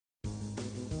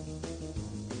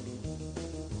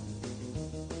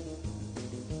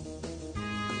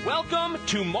Welcome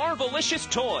to Marvelicious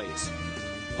Toys.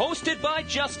 Hosted by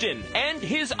Justin and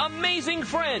his amazing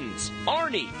friends,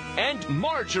 Arnie and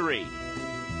Marjorie.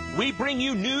 We bring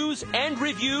you news and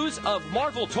reviews of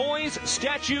Marvel toys,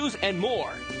 statues, and more.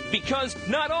 Because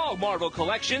not all Marvel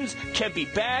collections can be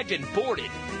bagged and boarded.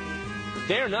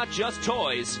 They're not just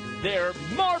toys, they're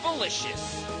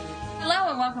Marvelicious. Hello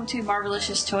and welcome to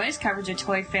Marvelicious Toys, coverage of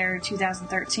Toy Fair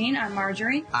 2013. I'm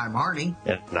Marjorie. I'm Arnie.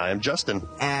 And I'm Justin.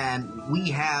 And we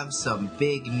have some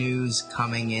big news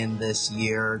coming in this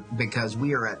year because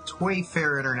we are at Toy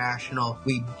Fair International.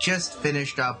 We just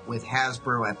finished up with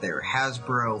Hasbro at their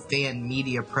Hasbro Fan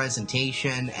Media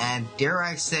presentation, and dare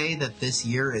I say that this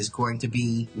year is going to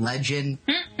be legend.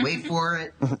 Wait for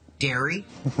it. Dairy.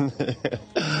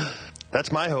 That's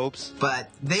my hopes. But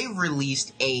they've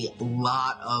released a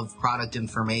lot of product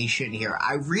information here.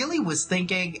 I really was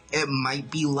thinking it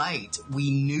might be light. We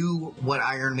knew what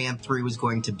Iron Man 3 was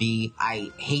going to be.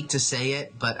 I hate to say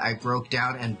it, but I broke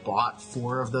down and bought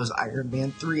 4 of those Iron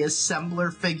Man 3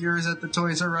 assembler figures at the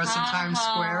Toys R Us in Times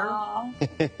Square.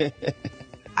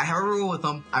 I have a rule with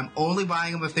them. I'm only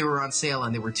buying them if they were on sale,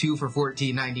 and they were 2 for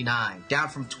 $14.99, down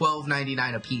from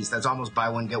 $12.99 a piece. That's almost buy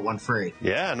one, get one free.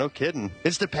 Yeah, no kidding.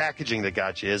 It's the packaging that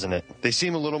got you, isn't it? They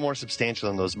seem a little more substantial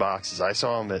in those boxes. I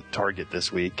saw them at Target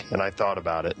this week, and I thought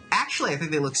about it. Actually, I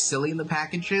think they look silly in the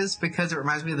packages because it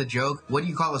reminds me of the joke, what do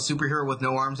you call a superhero with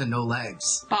no arms and no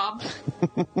legs? Bob.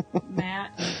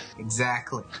 Matt.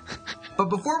 Exactly. But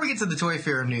before we get to the Toy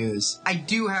Fair news, I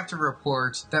do have to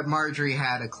report that Marjorie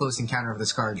had a close encounter of the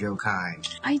ScarJo kind.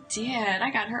 I did.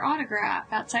 I got her autograph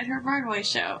outside her Broadway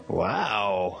show.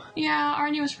 Wow. Yeah,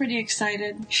 Arnie was pretty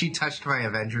excited. She touched my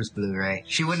Avengers Blu-ray.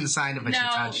 She wouldn't sign it, but she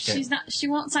touched it. She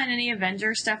won't sign any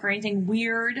Avengers stuff or anything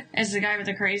weird, as the guy with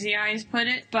the crazy eyes put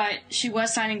it, but she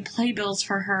was signing playbills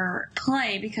for her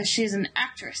play because she's an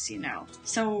actress, you know.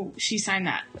 So she signed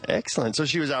that. Excellent. So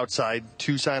she was outside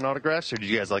to sign autographs, or did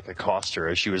you guys accost her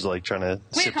as she was trying to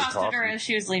We sip her accosted coffee? her as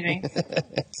she was leaving.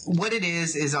 What it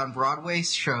is on Broadway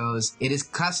shows, it is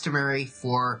customary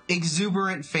for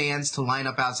exuberant fans to line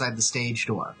up outside the stage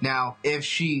door. Now, if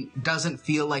she doesn't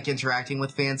feel like interacting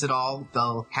with fans at all,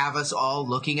 they'll have us all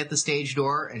looking at the stage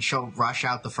door, and she'll rush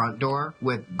out the front door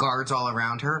with guards all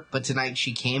around her. But tonight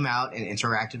she came out and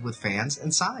interacted with fans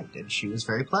and signed, and she was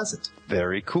very pleasant.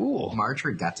 Very cool.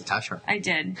 Marjorie got to touch her. I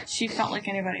did. She felt like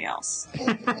anybody else.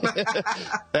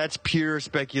 That's pure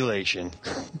speculation.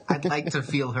 I'd like to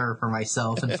feel her for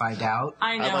myself and find out.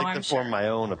 I know, I'd like I'm to form my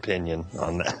own opinion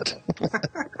on that.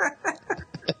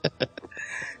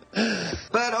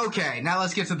 But okay, now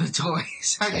let's get to the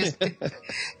toys. I just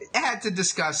had to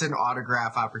discuss an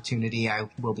autograph opportunity. I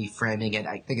will be framing it.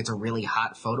 I think it's a really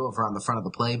hot photo of her on the front of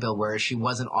the playbill, whereas she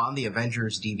wasn't on the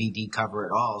Avengers DVD cover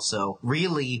at all. So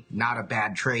really not a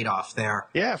bad trade-off there.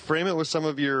 Yeah, frame it with some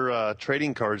of your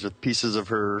trading cards with pieces of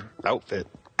her outfit.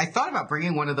 I thought about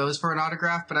bringing one of those for an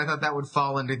autograph, but I thought that would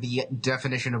fall under the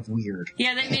definition of weird.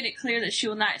 Yeah, they made it clear that she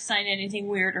will not sign anything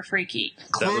weird or freaky.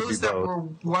 Clothes that were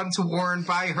once worn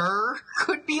by her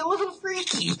could be a little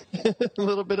freaky. A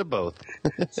little bit of both.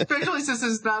 Especially since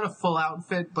it's not a full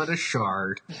outfit, but a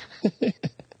shard.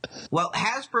 Well,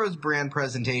 Hasbro's brand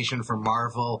presentation for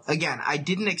Marvel, again, I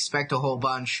didn't expect a whole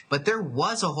bunch, but there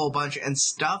was a whole bunch, and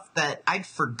stuff that I'd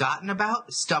forgotten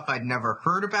about, stuff I'd never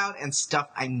heard about, and stuff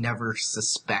I never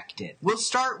suspected. We'll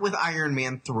start with Iron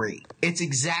Man 3. It's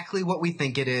exactly what we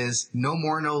think it is, no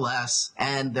more, no less,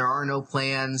 and there are no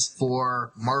plans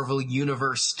for Marvel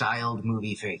Universe-styled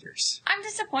movie figures. I'm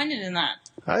disappointed in that.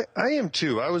 I am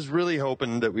too. I was really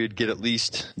hoping that we'd get at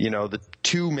least, the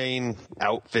 2 main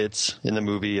outfits in the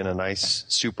movie and a nice,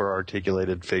 super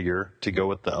articulated figure to go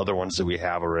with the other ones that we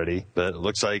have already. But it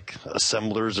looks like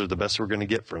assemblers are the best we're going to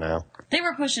get for now. They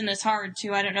were pushing this hard,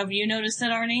 too. I don't know if you noticed it,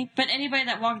 Arnie, but anybody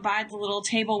that walked by the little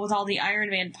table with all the Iron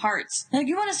Man parts,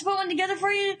 you want us to put one together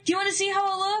for you? Do you want to see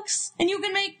how it looks? And you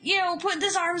can make, put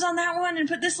this arms on that one and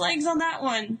put this legs on that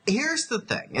one. Here's the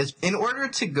thing, is in order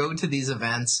to go to these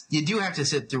events, you do have to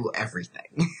sit through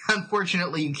everything.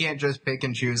 Unfortunately, you can't just pick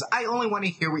and choose. I only want to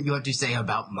hear what you have to say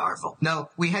about Marvel. No,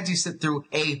 we had to sit through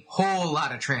a whole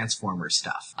lot of Transformers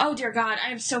stuff. Oh, dear God,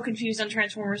 I am so confused on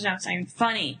Transformers now. It's not even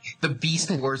funny. The Beast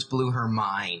Wars blew her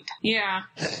mind. Yeah.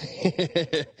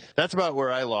 That's about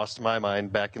where I lost my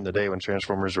mind back in the day when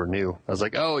Transformers were new. I was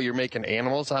like, oh, you're making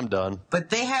animals? I'm done. But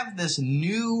they have this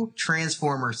new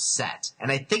Transformers set,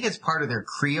 and I think it's part of their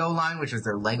Creo line, which is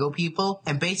their Lego people,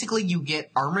 and basically you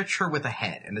get armature with a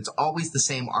head, and it's always the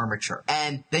same armature.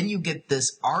 And then you get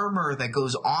this armor that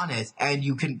goes on it, and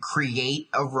you can create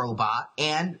a robot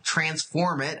and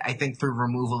transform it, I think through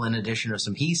removal and addition of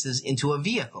some pieces, into a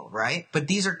vehicle, right? But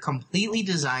these are completely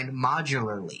designed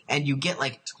modularly, and you get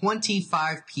like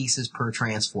 25 pieces per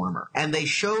transformer. And they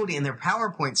showed in their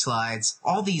PowerPoint slides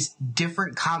all these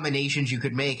different combinations you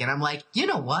could make, and I'm like, you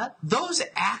know what? Those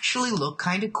actually look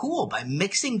kind of cool. By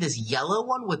mixing this yellow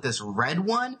one with this red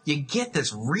one, you get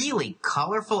this really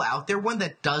colorful out there one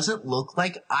that doesn't look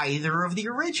like either of the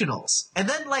originals. And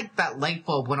then like that light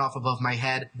bulb went off above my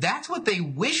head. That's what they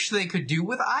wish they could do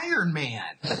with Iron Man.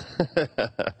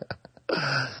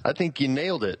 I think you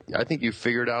nailed it. I think you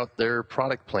figured out their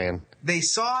product plan. They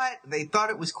saw it. They thought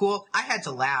it was cool. I had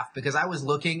to laugh because I was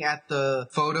looking at the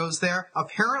photos there.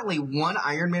 Apparently, one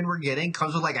Iron Man we're getting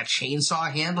comes with like a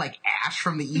chainsaw hand, like Ash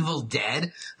from the Evil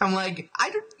Dead. I'm like, I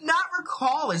do not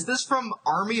recall. Is this from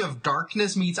Army of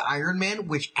Darkness meets Iron Man,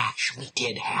 which actually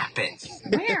did happen?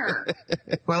 Where?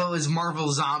 Well, it was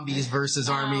Marvel Zombies versus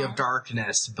Army of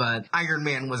Darkness, but Iron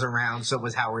Man was around, so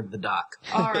was Howard the Duck.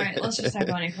 All right, let's just not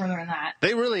go any further than that.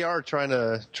 They really are trying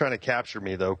to capture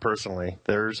me, though. Personally,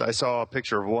 I saw a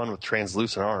picture of one with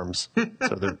translucent arms,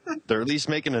 so they're at least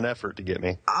making an effort to get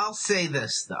me. I'll say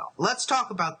this though. Let's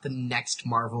talk about the next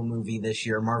Marvel movie this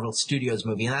year, Marvel Studios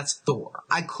movie, and that's Thor.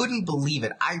 I couldn't believe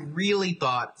it. I really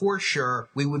thought for sure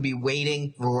we would be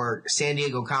waiting for San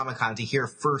Diego Comic-Con to hear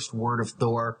first word of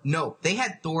Thor. No, they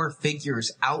had Thor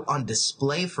figures out on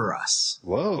display for us.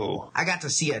 Whoa. I got to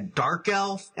see a Dark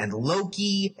Elf and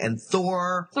Loki and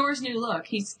Thor. Thor's new look.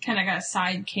 He's kind of got a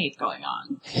side cape going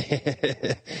on.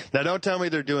 Now, don't tell me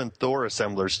they're doing Thor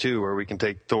assemblers, too, where we can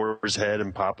take Thor's head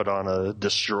and pop it on a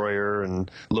destroyer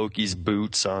and Loki's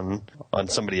boots on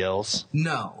somebody else.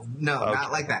 No, okay.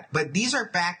 Not like that. But these are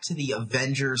back to the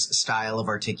Avengers style of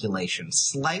articulation.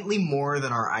 Slightly more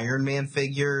than our Iron Man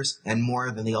figures and more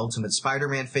than the Ultimate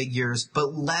Spider-Man figures,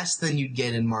 but less than you'd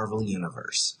get in Marvel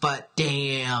Universe. But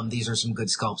damn, these are some good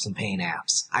sculpts and paint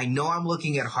apps. I know I'm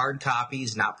looking at hard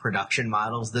copies, not production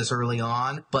models this early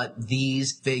on, but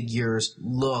these figures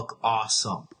look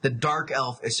awesome. The Dark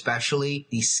Elf especially,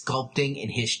 the sculpting in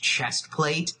his chest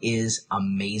plate is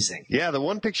amazing. Yeah, the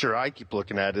one picture I keep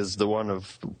looking at is the one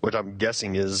of what I'm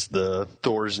guessing is the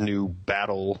Thor's new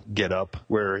battle getup,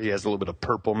 where he has a little bit of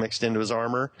purple mixed into his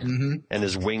armor, and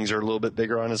his wings are a little bit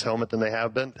bigger on his helmet than they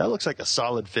have been. That looks like a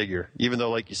solid figure, even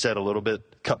though, like you said, a little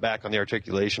bit cut back on the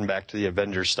articulation back to the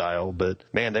Avengers style. But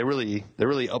man, they really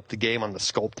upped the game on the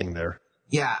sculpting there.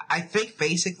 Yeah, I think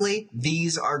basically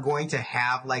these are going to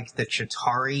have like the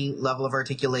Chitauri level of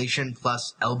articulation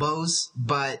plus elbows,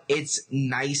 but it's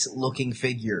nice looking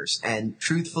figures. And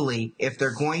truthfully, if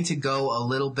they're going to go a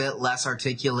little bit less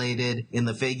articulated in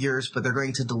the figures, but they're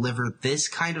going to deliver this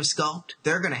kind of sculpt,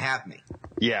 they're going to have me.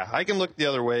 Yeah, I can look the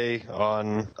other way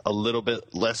on a little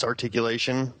bit less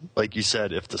articulation, like you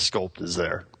said, if the sculpt is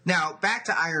there. Now, back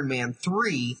to Iron Man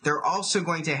 3, they're also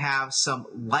going to have some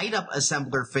light-up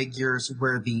assembler figures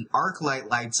where the arc light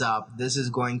lights up. This is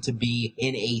going to be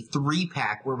in a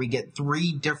 3-pack where we get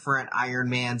 3 different Iron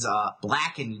Mans,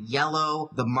 black and yellow,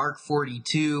 the Mark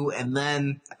 42, and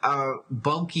then a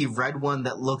bulky red one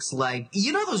that looks like,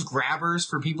 you know those grabbers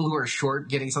for people who are short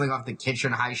getting something off the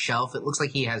kitchen high shelf? It looks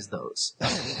like he has those.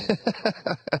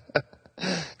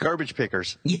 Garbage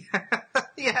pickers. Yeah.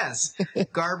 Yes.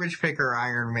 Garbage picker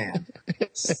Iron Man.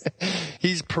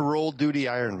 He's parole duty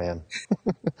Iron Man.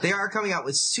 They are coming out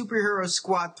with Superhero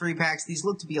Squad 3-packs. These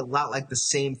look to be a lot like the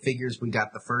same figures we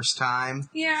got the first time.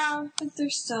 Yeah, but they're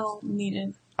still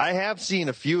needed. I have seen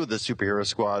a few of the Superhero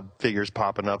Squad figures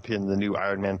popping up in the new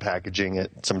Iron Man packaging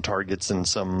at some Targets and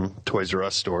some Toys R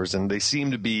Us stores, and they seem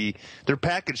to be, they're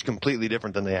packaged completely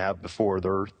different than they have before.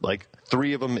 They're like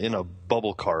 3 of them in a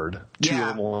bubble card, 2 of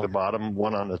them on the bottom,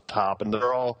 1 on the top, and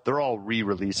they're all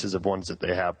re-releases of ones that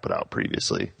they have put out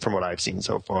previously, from what I've seen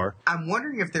so far. I'm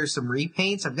wondering if there's some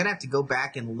repaints. I'm going to have to go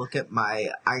back and look at my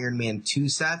Iron Man 2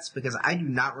 sets, because I do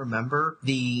not remember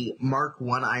the Mark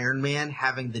 1 Iron Man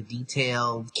having the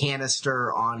detailed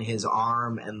canister on his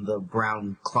arm and the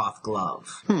brown cloth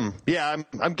glove. Yeah,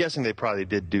 I'm guessing they probably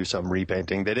did do some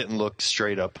repainting. They didn't look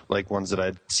straight up like ones that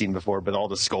I'd seen before, but all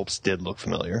the sculpts did look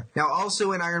familiar. Now,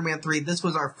 also in Iron Man 3, this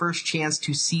was our first chance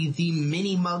to see the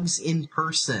mini mugs in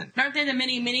person. Aren't they the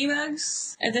mini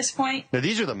mugs at this point? Now,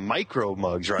 these are the micro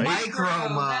mugs, right? Micro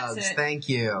mugs, that's it. Thank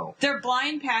you. They're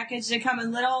blind packaged. They come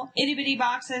in little itty-bitty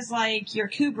boxes like your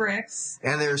Kubricks.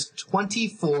 And there's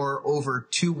 24 over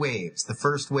 2 waves. The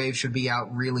first wave should be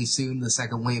out really soon, the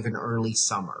second wave in early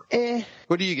summer.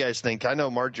 What do you guys think? I know,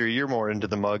 Marjorie, you're more into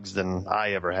the mugs than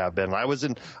I ever have been. I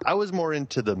was more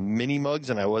into the mini mugs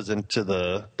than I was into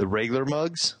the regular regular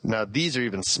mugs. Now, these are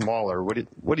even smaller.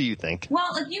 What do you think?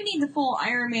 Well, if you need the full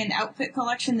Iron Man outfit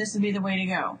collection, this would be the way to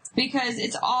go. Because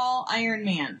it's all Iron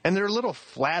Man. And they're a little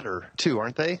flatter, too,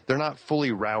 aren't they? They're not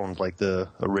fully round like the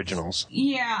originals.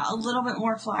 Yeah, a little bit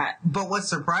more flat. But what's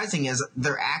surprising is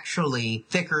they're actually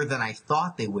thicker than I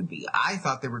thought they would be. I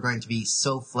thought they were going to be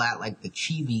so flat like the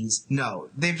Chibis. No,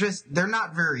 they're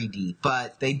not very deep,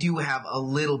 but they do have a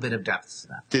little bit of depth to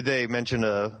them. Did they mention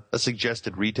a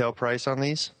suggested retail price on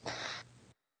these?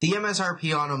 The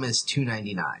MSRP on them is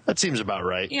 $2.99. That seems about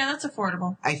right. Yeah, that's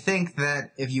affordable. I think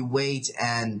that if you wait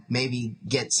and maybe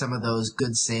get some of those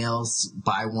good sales,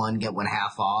 buy one, get one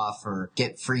half off, or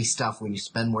get free stuff when you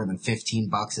spend more than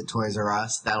 $15 at Toys R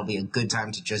Us, that'll be a good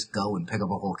time to just go and pick up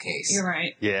a whole case. You're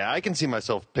right. Yeah, I can see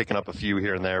myself picking up a few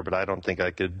here and there, but I don't think I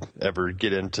could ever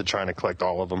get into trying to collect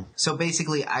all of them. So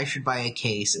basically, I should buy a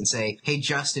case and say, hey,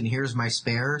 Justin, here's my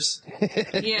spares.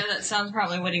 Yeah, that sounds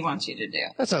probably what he wants you to do.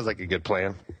 That sounds like a good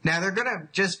plan. Now, they're going to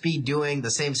just be doing the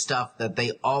same stuff that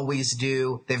they always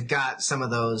do. They've got some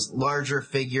of those larger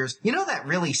figures. You know that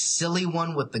really silly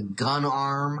one with the gun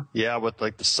arm? Yeah, with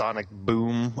like the sonic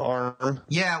boom arm.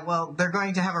 Yeah, well, they're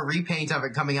going to have a repaint of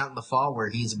it coming out in the fall where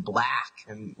he's black.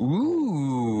 And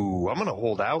Ooh, I'm going to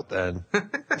hold out then.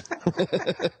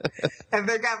 and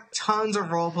they've got tons of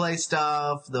roleplay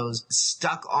stuff, those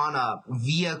stuck on a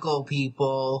vehicle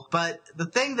people. But the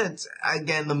thing that's,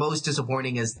 again, the most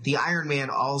disappointing is the Iron Man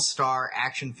All-Star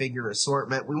action figure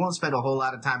assortment. We won't spend a whole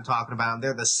lot of time talking about them.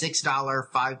 They're the $6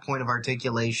 5-point of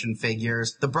articulation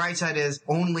figures. The bright side is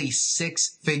only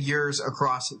 6 figures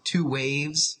across 2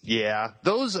 waves. Yeah,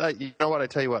 those, you know what, I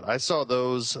tell you what, I saw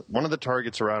those, one of the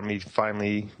Targets around me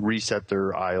finally reset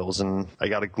their aisles, and I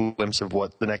got a glimpse of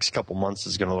what the next couple months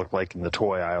is going to look like in the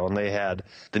toy aisle, and they had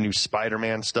the new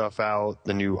Spider-Man stuff out,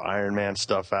 the new Iron Man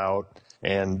stuff out.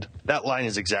 And that line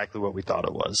is exactly what we thought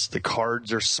it was. The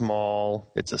cards are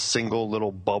small. It's a single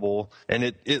little bubble. And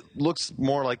it looks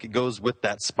more like it goes with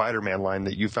that Spider-Man line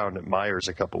that you found at Myers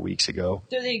a couple weeks ago.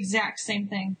 They're the exact same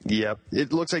thing. Yep.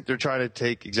 It looks like they're trying to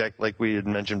take, exactly like we had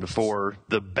mentioned before,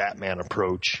 the Batman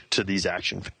approach to these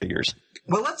action figures.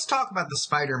 Well, let's talk about the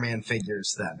Spider-Man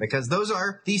figures then, because those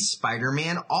are the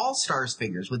Spider-Man All-Stars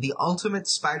figures with the Ultimate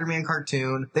Spider-Man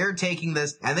cartoon. They're taking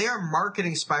this, and they are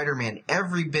marketing Spider-Man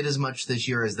every bit as much this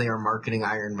year as they are marketing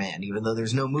Iron Man. Even though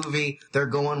there's no movie, they're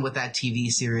going with that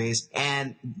TV series.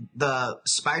 And the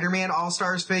Spider-Man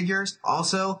All-Stars figures,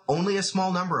 also, only a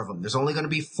small number of them. There's only going to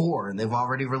be 4, and they've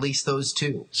already released those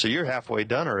 2. So you're halfway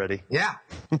done already. Yeah.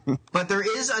 But there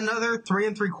is another 3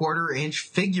 3/4 inch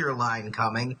figure line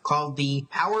coming called the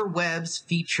Power Webs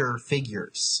feature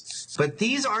figures. But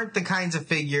these aren't the kinds of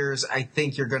figures I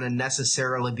think you're going to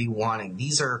necessarily be wanting.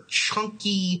 These are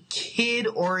chunky,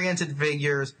 kid-oriented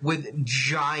figures with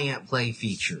giant play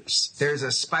features. There's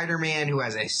a Spider-Man who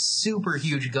has a super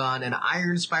huge gun, an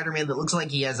Iron Spider-Man that looks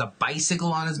like he has a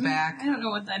bicycle on his back. I don't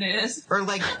know what that is. Or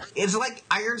it's like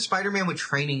Iron Spider-Man with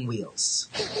training wheels.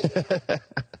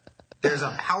 There's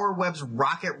a Power Webs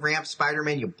rocket ramp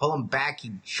Spider-Man. You pull him back,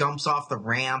 he jumps off the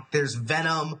ramp. There's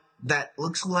Venom that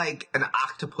looks like an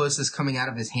octopus is coming out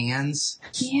of his hands.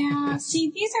 Yeah, see,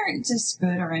 these aren't just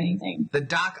good or anything. The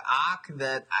Doc Ock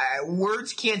that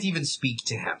words can't even speak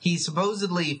to him. He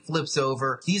supposedly flips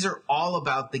over. These are all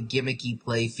about the gimmicky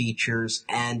play features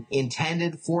and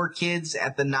intended for kids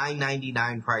at the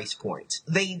 $9.99 price point.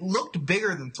 They looked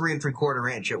bigger than 3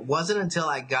 3/4 inch. It wasn't until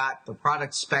I got the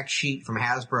product spec sheet from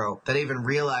Hasbro that I even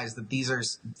realized that these are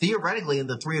theoretically in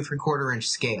the 3 3/4 inch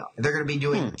scale. They're going to be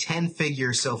doing 10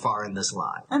 figures so far in this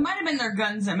line. It might have been their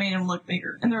guns that made them look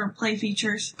bigger and their play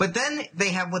features. But then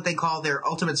they have what they call their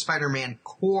Ultimate Spider-Man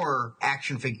core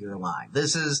action figure line.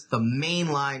 This is the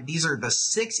main line. These are the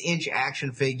 6-inch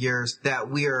action figures that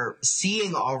we are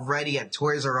seeing already at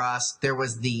Toys R Us. There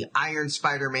was the Iron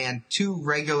Spider-Man, 2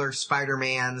 regular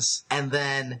Spider-Mans, and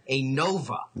then a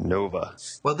Nova.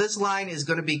 Well, this line is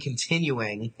going to be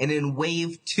continuing, and in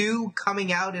Wave 2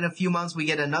 coming out in a few months, we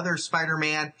get another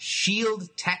Spider-Man,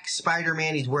 Shield Tech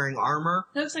Spider-Man. He's wearing armor.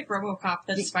 It looks like RoboCop,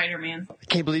 that's Spider-Man. I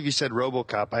can't believe you said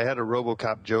RoboCop. I had a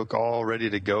RoboCop joke all ready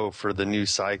to go for the new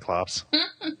Cyclops.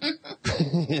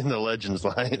 In the Legends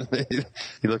line.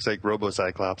 He looks like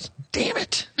Robo-Cyclops. Damn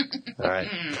it! All right.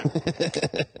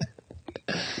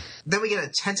 Then we get a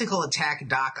Tentacle Attack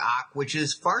Doc Ock, which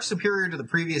is far superior to the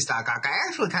previous Doc Ock. I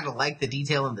actually kind of like the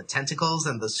detail in the tentacles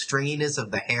and the stringiness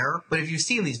of the hair. But if you've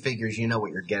seen these figures, you know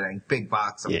what you're getting. Big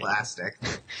box of plastic.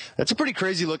 That's a pretty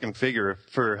crazy looking figure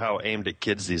for how aimed at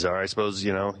kids these are. I suppose,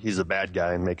 you know, he's a bad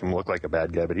guy and make him look like a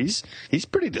bad guy, but he's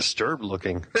pretty disturbed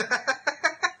looking.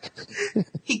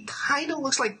 He kind of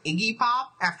looks like Iggy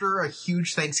Pop after a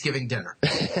huge Thanksgiving dinner.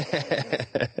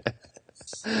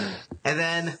 And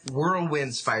then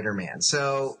Whirlwind Spider-Man.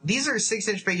 So these are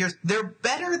 6-inch figures. They're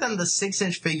better than the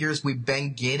 6-inch figures we've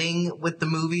been getting with the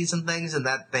movies and things, in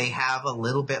that they have a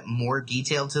little bit more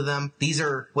detail to them. These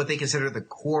are what they consider the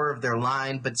core of their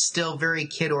line, but still very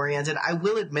kid-oriented. I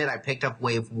will admit I picked up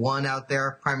Wave 1 out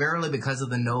there, primarily because of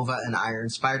the Nova and Iron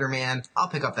Spider-Man. I'll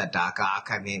pick up that Doc Ock.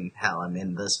 I mean, hell, I'm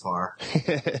in this far.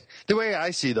 The way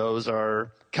I see those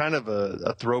are kind of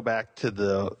a throwback to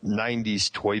the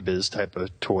 90s Toy Biz type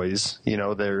of toys. You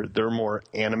know, they're more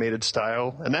animated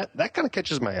style, and that kind of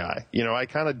catches my eye. You know, I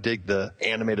kind of dig the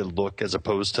animated look as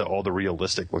opposed to all the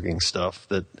realistic looking stuff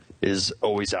that is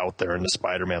always out there in the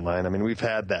Spider-Man line. I mean, we've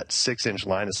had that 6-inch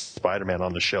line of Spider-Man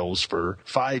on the shelves for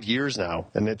 5 years now,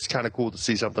 and it's kind of cool to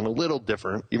see something a little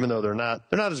different, even though they're not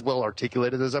as well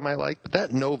articulated as I might like. But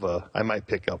that Nova, I might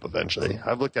pick up eventually.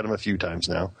 I've looked at them a few times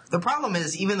now. The problem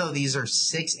is, even though these are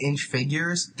 6-inch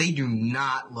figures, they do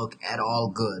not look at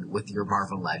all good with your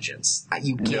Marvel Legends.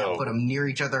 You can't put them near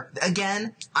each other.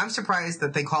 Again, I'm surprised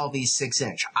that they call these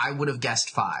 6-inch. I would have guessed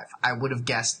 5. I would have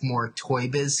guessed more Toy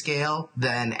Biz scale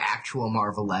than actual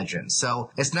Marvel Legends.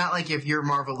 So it's not like if your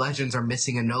Marvel Legends are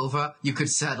missing a Nova, you could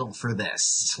settle for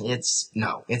this. It's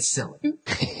silly.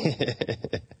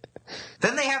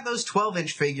 Then they have those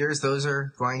 12-inch figures. Those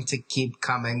are going to keep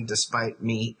coming despite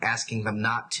me asking them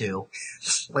not to.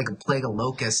 Like a plague of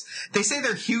locusts. They say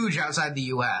they're huge outside the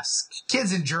U.S.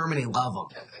 Kids in Germany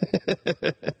love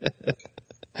them.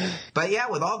 But yeah,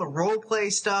 with all the role-play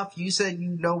stuff, you said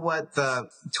you know what the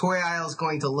toy aisle is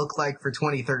going to look like for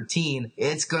 2013.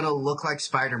 It's going to look like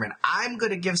Spider-Man. I'm going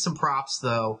to give some props,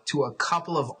 though, to a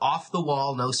couple of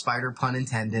off-the-wall, no spider pun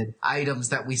intended, items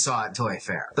that we saw at Toy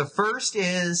Fair. The first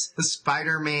is the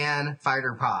Spider-Man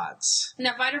Fighter Pods.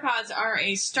 Now, Fighter Pods are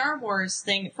a Star Wars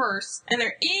thing first, and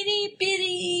they're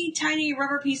itty-bitty tiny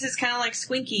rubber pieces, kind of like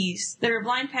Swinkies. They're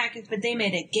blind packets, but they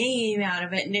made a game out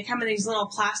of it, and they come in these little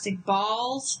plastic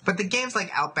balls. But the game's like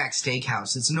Outback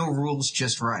Steakhouse. It's no rules,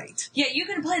 just right. Yeah, you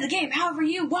can play the game however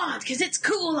you want, because it's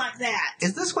cool like that.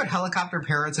 Is this what helicopter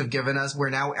parents have given us, where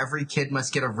now every kid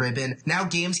must get a ribbon? Now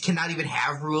games cannot even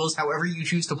have rules. However you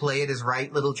choose to play it is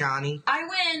right, little Johnny. I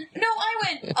win. No,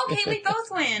 I win. Okay, we both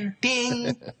win.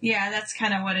 Ding. Yeah, that's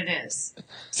kind of what it is.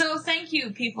 So thank you,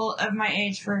 people of my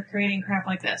age, for creating crap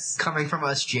like this. Coming from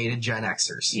us jaded Gen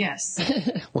Xers. Yes.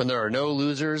 When there are no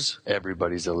losers,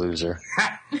 everybody's a loser.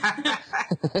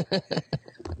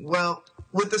 Well,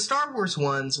 with the Star Wars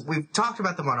ones, we've talked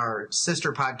about them on our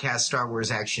sister podcast, Star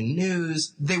Wars Action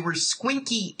News. They were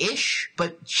squinky-ish,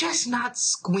 but just not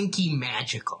squinky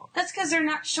magical. That's because they're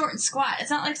not short and squat. It's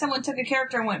not like someone took a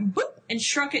character and went boop and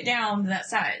shrunk it down to that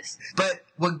size. But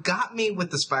what got me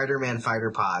with the Spider-Man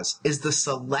Fighter Pods is the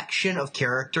selection of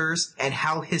characters and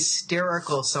how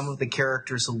hysterical some of the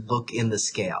characters look in the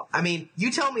scale. I mean,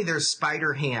 you tell me there's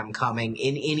Spider-Ham coming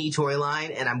in any toy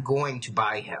line, and I'm going to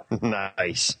buy him.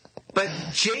 Nice. But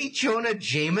J. Jonah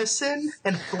Jameson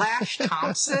and Flash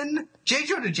Thompson? J.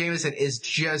 Jonah Jameson is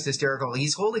just hysterical.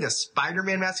 He's holding a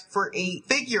Spider-Man mask for a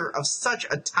figure of such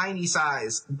a tiny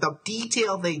size. The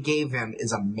detail they gave him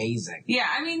is amazing. Yeah,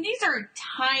 I mean, these are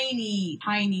tiny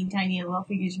little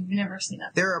figures. You've never seen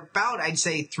them. They're about, I'd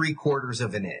say, 3/4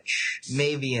 of an inch.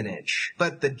 Maybe an inch.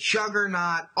 But the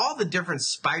Juggernaut, all the different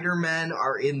Spider-Men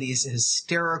are in these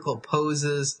hysterical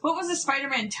poses. What was the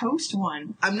Spider-Man toast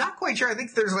one? I'm not quite sure. I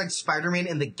think there's like Spider-Man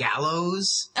in the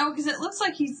gallows. Oh, because it looks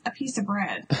like he's a piece of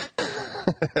bread.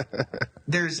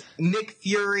 There's Nick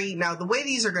Fury. Now, the way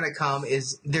these are going to come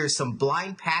is there's some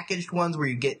blind packaged ones where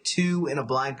you get 2 in a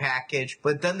blind package,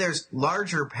 but then there's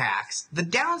larger packs. The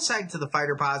downside to the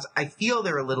Fighter Pods, I feel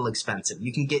they're a little expensive.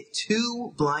 You can get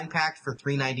 2 blind packs for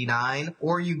 $3.99,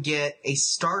 or you get a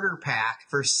starter pack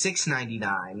for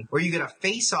 $6.99, or you get a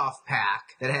face-off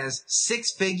pack that has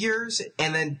 6 figures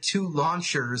and then 2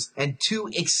 launchers and 2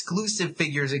 exclusive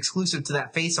figures exclusive to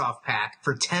that face-off pack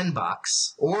for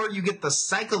 $10, or you get the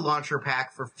Psycho Launcher pack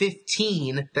for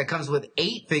 $15 that comes with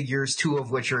 8 figures, 2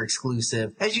 of which are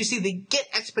exclusive. As you see, they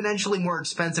get exponentially more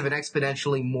expensive and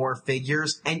exponentially more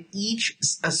figures, and each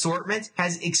assortment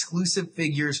has exclusive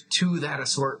figures to that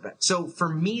assortment. So for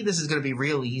me, this is going to be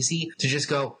real easy to just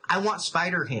go, I want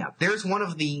Spider-Ham. There's one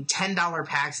of the $10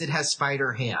 packs that has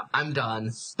Spider-Ham. I'm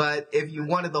done. But if you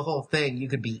wanted the whole thing, you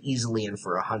could be easily in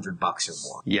for $100 or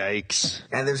more. Yikes.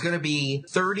 And there's going to be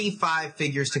 35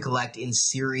 figures to collect in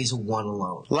Series 1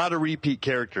 alone. A lot of repeat repeat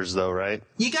characters, though, right?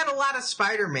 You got a lot of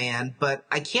Spider-Man, but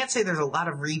I can't say there's a lot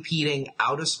of repeating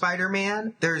out of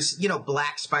Spider-Man. There's,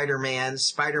 Black Spider-Man,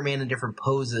 Spider-Man in different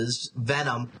poses,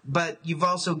 Venom, but you've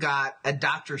also got a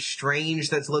Doctor Strange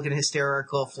that's looking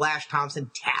hysterical, Flash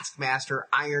Thompson, Taskmaster,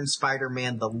 Iron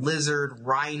Spider-Man, the Lizard,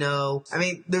 Rhino. I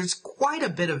mean, there's quite a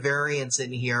bit of variance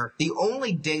in here. The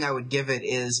only ding I would give it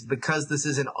is because this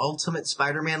is an Ultimate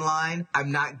Spider-Man line,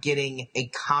 I'm not getting a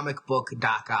comic book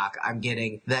Doc Ock. I'm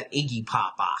getting that Iggy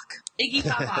Pop Ock. Iggy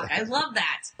Pop Ock. I love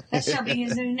that. That shall be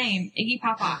his new name. Iggy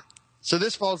Pop Ock. So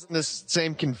this falls in this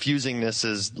same confusingness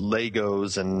as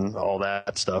Legos and all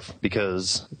that stuff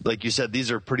because, like you said,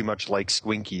 these are pretty much like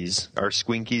Squinkies. Are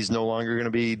Squinkies no longer going to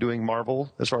be doing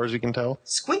Marvel, as far as we can tell?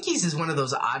 Squinkies is one of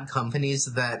those odd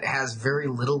companies that has very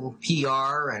little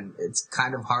PR, and it's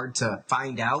kind of hard to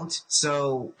find out.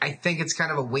 So I think it's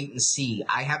kind of a wait and see.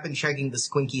 I have been checking the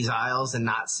Squinkies aisles and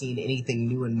not seen anything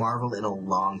new in Marvel in a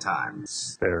long time.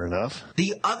 Fair enough.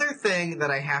 The other thing that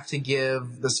I have to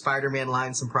give the Spider-Man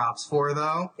line some props for,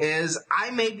 though, is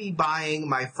I may be buying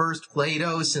my first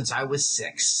Play-Doh since I was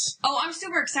 6. Oh, I'm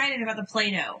super excited about the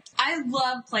Play-Doh. I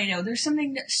love Play-Doh. There's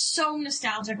something so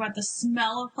nostalgic about the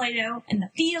smell of Play-Doh and the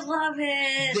feel of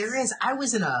it. There is. I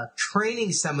was in a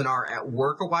training seminar at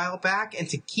work a while back, and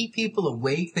to keep people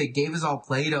awake, they gave us all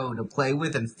Play-Doh to play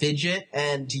with and fidget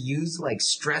and to use like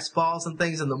stress balls and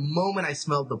things. And the moment I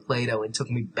smelled the Play-Doh, it took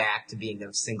me back to being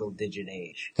of single-digit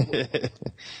age.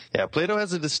 Yeah, Play-Doh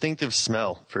has a distinctive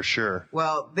smell, for sure.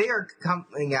 Well, they are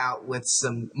coming out with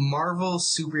some Marvel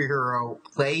superhero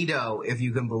Play-Doh, if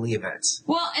you can believe it.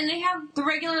 Well, and they have the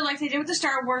regular, like they did with the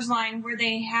Star Wars line, where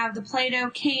they have the Play-Doh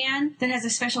can that has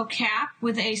a special cap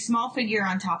with a small figure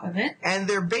on top of it. And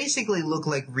they basically look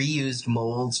like reused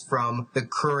molds from the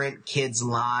current kids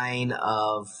line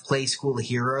of Play School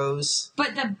heroes.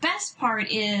 But the best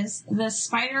part is the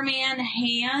Spider-Man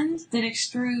hand that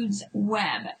extrudes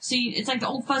web. So it's like the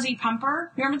old fuzzy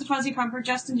pumper. You remember the fuzzy pumper,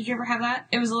 Justin? Did you ever have that?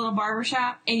 It was a little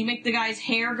barbershop, and you make the guy's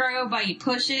hair grow by you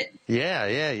push it. Yeah.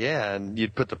 And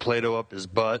you'd put the Play-Doh up his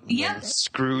butt and then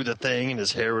screw the thing, and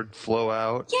his hair would flow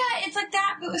out. Yeah, it's like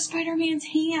that, but with Spider-Man's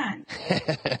hand.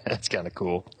 That's kind of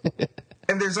cool.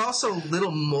 And there's also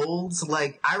little molds.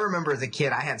 Like, I remember as a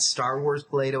kid, I had Star Wars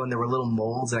Play-Doh, and there were little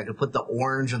molds, and I could put the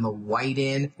orange and the white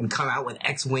in and come out with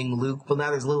X-Wing Luke. Well,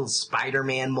 now there's little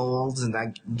Spider-Man molds, and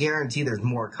I guarantee there's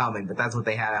more coming, but that's what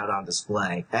they had out on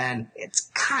display. And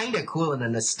it's kind of cool and a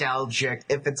nostalgic.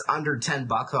 If it's under $10,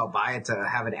 I'll buy it to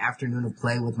have an afternoon of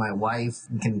play with my wife.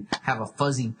 We can have a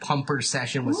fuzzy pumper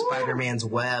session with Spider-Man's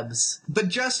webs. But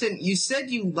Justin, you said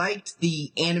you liked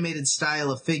the animated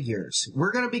style of figures.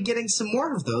 We're going to be getting some more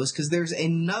of those because there's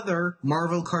another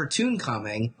Marvel cartoon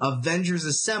coming, Avengers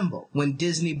Assemble. When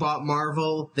Disney bought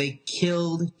Marvel, they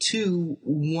killed 2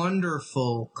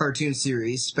 wonderful cartoon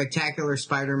series, Spectacular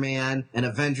Spider-Man and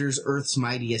Avengers Earth's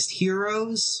Mightiest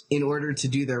Heroes. In order to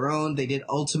do their own, they did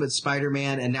Ultimate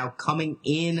Spider-Man, and now coming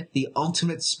in the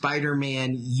Ultimate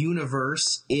Spider-Man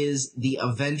universe is the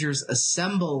Avengers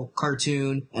Assemble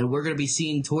cartoon, and we're going to be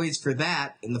seeing toys for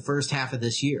that in the first half of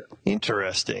this year.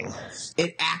 Interesting.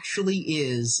 It actually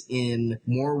is in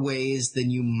more ways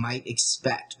than you might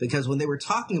expect, because when they were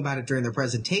talking about it during their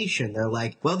presentation, they're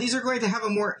like, well, these are going to have a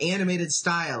more animated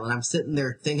style, and I'm sitting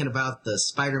there thinking about the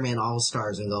Spider-Man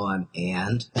All-Stars and going,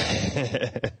 and?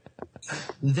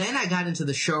 Then I got into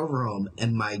the showroom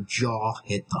and my jaw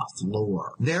hit the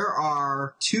floor. There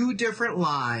are 2 different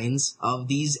lines of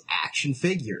these action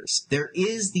figures. There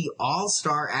is the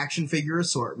All-Star action figure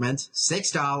assortment,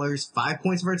 $6, 5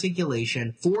 points of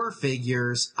articulation, 4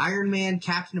 figures, Iron Man,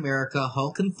 Captain America,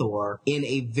 Hulk, and Thor in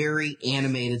a very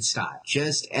animated style,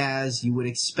 just as you would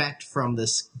expect from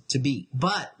this to be.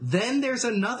 But then there's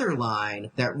another line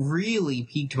that really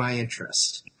piqued my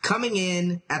interest. Coming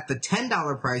in at the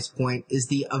 $10 price point is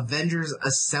the Avengers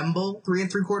Assemble 3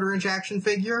 3/4 inch action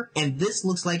figure, and this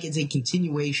looks like it's a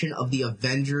continuation of the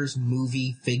Avengers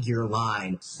movie figure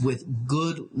line with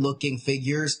good looking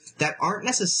figures that aren't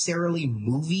necessarily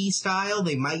movie style.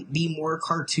 They might be more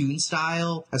cartoon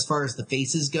style as far as the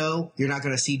faces go. You're not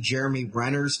going to see Jeremy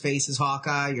Renner's face as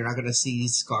Hawkeye. You're not going to see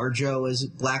ScarJo as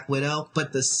Black Widow,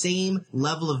 but the same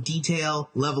level of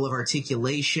detail, level of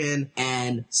articulation,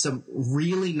 and some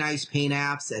really really nice paint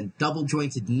apps and double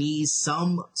jointed knees,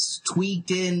 some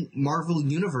tweaked in Marvel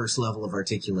Universe level of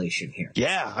articulation here.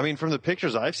 Yeah, I mean, from the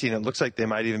pictures I've seen, it looks like they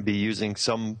might even be using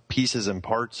some pieces and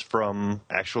parts from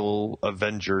actual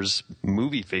Avengers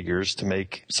movie figures to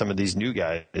make some of these new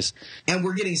guys. And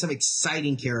we're getting some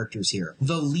exciting characters here.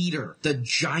 The leader, the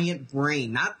giant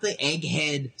brain, not the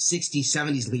egghead 60s,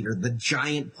 70s leader, the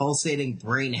giant pulsating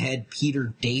brain head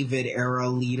Peter David era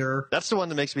leader. That's the one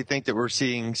that makes me think that we're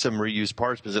seeing some reused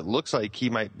parts, because it looks like he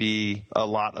might be a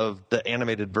lot of the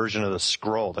animated version of the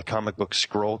Skrull, the comic book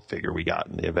Skrull figure we got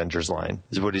in the Avengers line,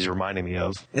 is what he's reminding me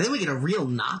of. And then we get a real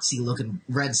Nazi-looking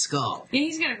Red Skull. Yeah,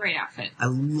 he's got a great outfit. I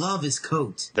love his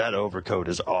coat. That overcoat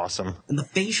is awesome. And the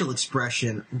facial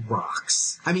expression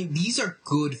rocks. I mean, these are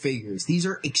good figures. These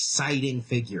are exciting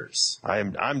figures.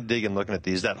 I'm digging looking at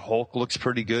these. That Hulk looks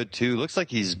pretty good, too. Looks like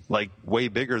he's, like, way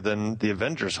bigger than the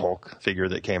Avengers Hulk figure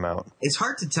that came out. It's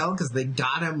hard to tell because they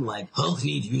got him, like, Hulk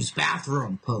need to use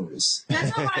bathroom pose.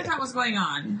 That's not what I thought was going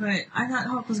on, but I thought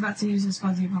Hulk was about to use his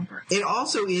fuzzy bumper. It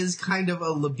also is kind of a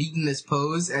libidinous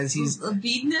pose as he's...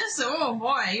 Libidinous? Oh,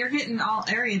 boy, you're getting all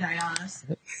erudite on us.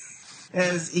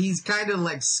 As he's kind of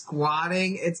like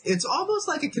squatting. It's almost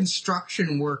like a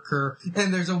construction worker,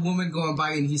 and there's a woman going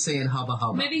by and he's saying hubba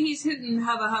hubba. Maybe he's hooting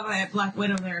hubba hubba at Black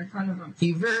Widow there in front of him.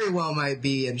 He very well might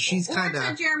be, and she's kind Or of...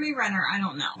 to Jeremy Renner, I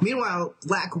don't know. Meanwhile,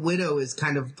 Black Widow is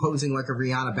kind of posing like a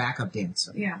Rihanna backup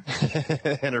dancer. Yeah.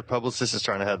 And her publicist is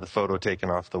trying to have the photo taken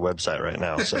off the website right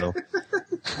now, so...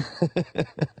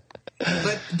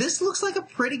 But this looks like a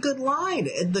pretty good line.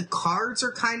 The cards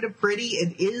are kind of pretty.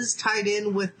 It is tied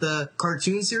in with the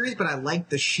cartoon series, but I like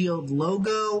the S.H.I.E.L.D.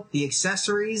 logo, the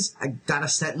accessories. I got a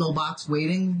Sentinel box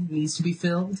waiting. Needs to be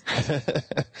filled.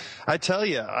 I tell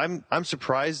you, I'm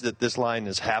surprised that this line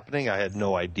is happening. I had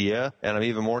no idea. And I'm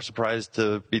even more surprised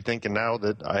to be thinking now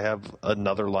that I have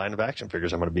another line of action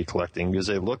figures I'm going to be collecting, because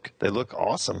they look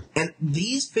awesome. And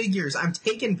these figures, I'm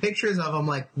taking pictures of them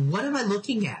like, what am I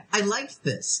looking at? I liked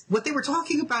this. What they were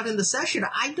talking about in the session,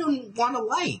 I don't want to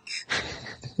like.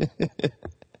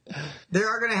 They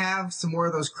are going to have some more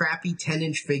of those crappy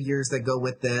 10-inch figures that go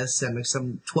with this, and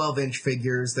some 12-inch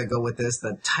figures that go with this.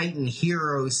 The Titan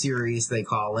Hero series, they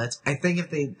call it. I think if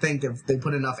they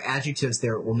put enough adjectives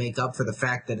there, it will make up for the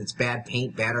fact that it's bad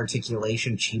paint, bad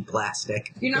articulation, cheap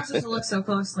plastic. You're not supposed to look so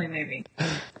closely, maybe.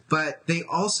 But they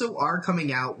also are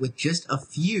coming out with just a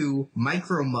few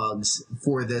micro mugs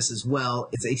for this as well.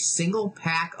 It's a single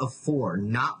pack of 4,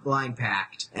 not blind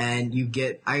packed, and you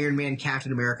get Iron Man,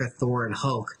 Captain America, Thor, and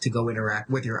Hulk to go interact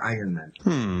with your Iron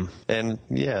Man. And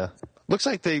yeah. Looks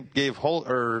like they gave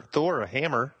Thor a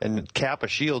hammer and Cap a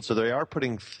shield, so they are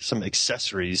putting some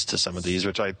accessories to some of these,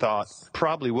 which I thought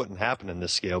probably wouldn't happen in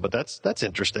this scale, but that's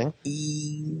interesting.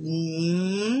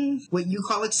 What you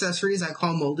call accessories, I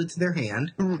call molded to their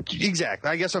hand. Exactly.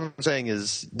 I guess what I'm saying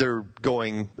is they're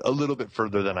going a little bit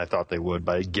further than I thought they would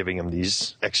by giving them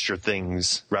these extra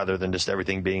things rather than just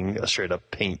everything being a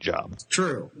straight-up paint job.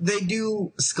 True. They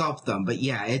do sculpt them, but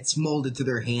yeah, it's molded to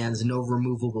their hands, no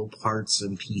removable parts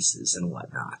and pieces and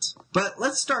whatnot. But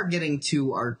let's start getting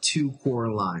to our 2 core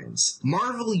lines.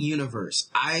 Marvel Universe.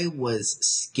 I was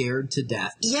scared to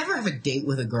death. You ever have a date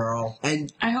with a girl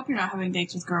and... I hope you're not having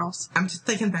dates with girls. I'm just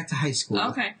thinking back to high school.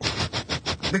 Okay.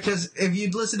 Because if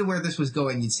you'd listen to where this was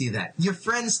going, you'd see that. Your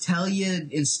friends tell you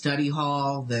in study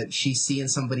hall that she's seeing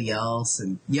somebody else,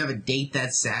 and you have a date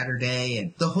that Saturday,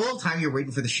 and the whole time you're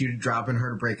waiting for the shoe to drop and her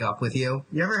to break up with you.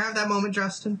 You ever have that moment,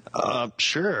 Justin?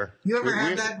 Sure. You ever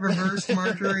have that reversed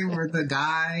Marjorie with the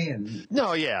guy and...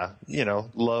 No, yeah. You know,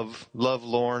 love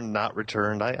lorn, not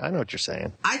returned. I know what you're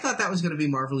saying. I thought that was going to be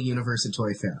Marvel Universe at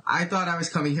Toy Fair. I thought I was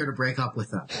coming here to break up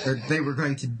with them. Or they were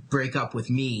going to break up with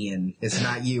me, and it's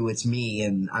not you, it's me,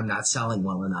 and I'm not selling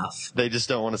well enough. They just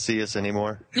don't want to see us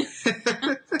anymore.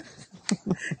 I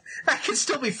could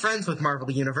still be friends with Marvel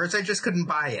Universe, I just couldn't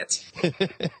buy it.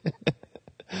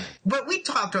 But we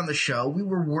talked on the show. We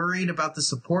were worried about the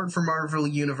support for Marvel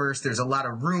Universe. There's a lot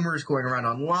of rumors going around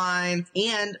online.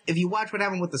 And if you watch what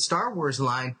happened with the Star Wars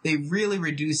line, they really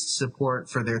reduced support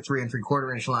for their 3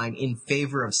 3/4 inch line in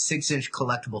favor of 6-inch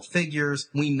collectible figures.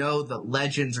 We know that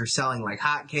Legends are selling like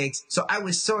hotcakes. So I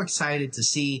was so excited to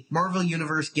see Marvel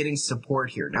Universe getting support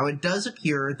here. Now, it does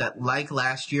appear that, like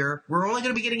last year, we're only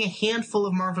going to be getting a handful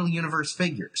of Marvel Universe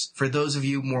figures. For those of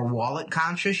you more wallet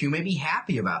conscious, you may be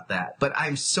happy about that. But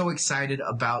I'm so excited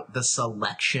about the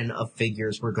selection of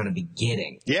figures we're going to be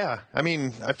getting. Yeah, I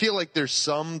mean, I feel like there's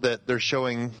some that they're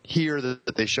showing here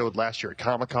that they showed last year at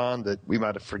Comic-Con that we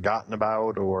might have forgotten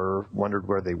about or wondered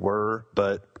where they were,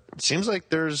 but it seems like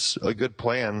there's a good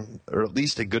plan, or at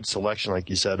least a good selection, like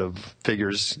you said, of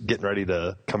figures getting ready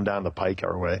to come down the pike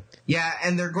our way. Yeah,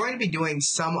 and they're going to be doing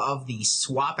some of the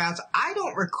swap outs. I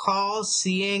don't recall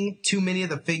seeing too many of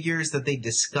the figures that they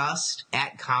discussed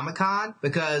at Comic-Con,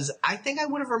 because I think I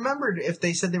would have remembered if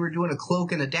they said they were doing a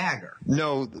cloak and a dagger.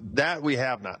 No, that we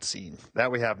have not seen.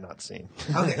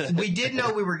 Okay, we did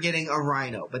know we were getting a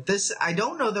Rhino, but this, I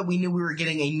don't know that we knew we were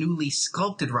getting a newly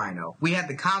sculpted Rhino. We had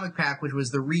the comic pack, which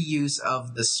was the reuse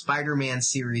of the Spider-Man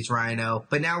series Rhino,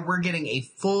 but now we're getting a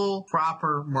full,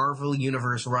 proper Marvel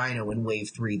Universe Rhino in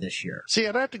Wave 3 this year. See,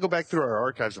 I'd have to go back through our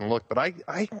archives and look, but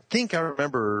I think I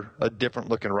remember a different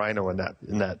looking Rhino in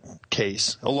that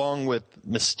case, along with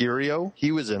Mysterio.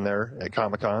 He was in there at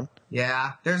Comic-Con.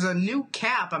 Yeah, there's a new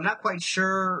Cap. I'm not quite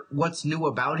sure what's new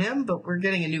about him, but we're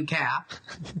getting a new Cap.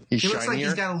 He's He looks like shinier.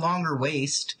 he's got a longer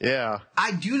waist. Yeah.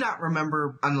 I do not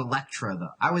remember an Elektra, though.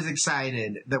 I was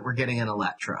excited that we're getting an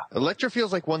Elektra. Elektra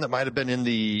feels like one that might have been in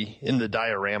the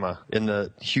diorama, in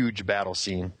the huge battle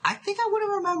scene. I think I would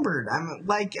have remembered.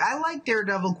 I like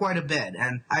Daredevil quite a bit,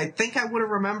 and I think I would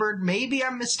have remembered. Maybe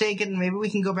I'm mistaken. Maybe we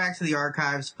can go back to the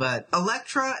archives, but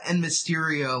Elektra and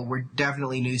Mysterio were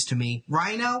definitely news to me.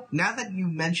 Rhino, now that you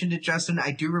mentioned it, Justin,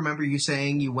 I do remember you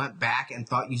saying you went back and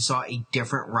thought you saw a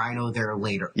different Rhino there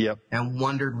later. Yep. And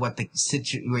wondered what the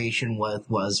situation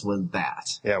was with that.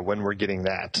 Yeah, when we're getting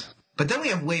that. But then we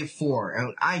have Wave 4,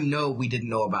 and I know we didn't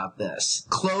know about this.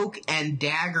 Cloak and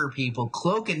Dagger, people.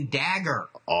 Cloak and Dagger.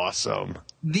 Awesome.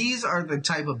 These are the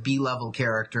type of B-level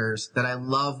characters that I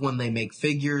love when they make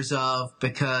figures of,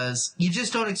 because you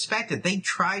just don't expect it. They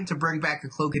tried to bring back a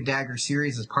Cloak and Dagger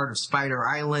series as part of Spider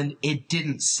Island. It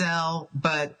didn't sell,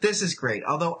 but this is great.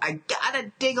 Although I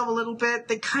gotta dig a little bit,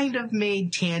 they kind of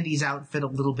made Tandy's outfit a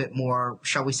little bit more,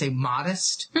 shall we say,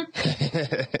 modest.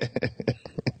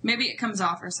 Maybe it comes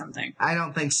off or something. I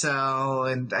don't think so,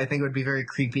 and I think it would be very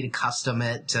creepy to custom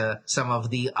it to some of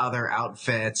the other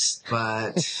outfits,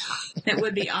 but... That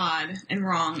would be odd and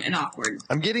wrong and awkward.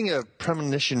 I'm getting a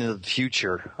premonition of the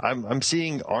future. I'm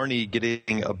seeing Arnie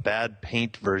getting a bad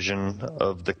paint version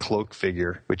of the Cloak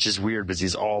figure, which is weird because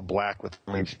he's all black with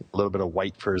only a little bit of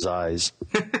white for his eyes.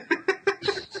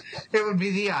 It would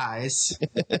be the eyes.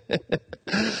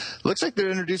 Looks like they're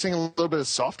introducing a little bit of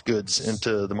soft goods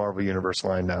into the Marvel Universe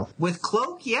line now. With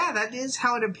Cloak, yeah, that is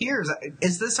how it appears.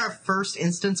 Is this our first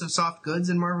instance of soft goods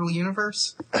in Marvel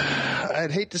Universe?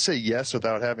 I'd hate to say yes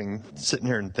without sitting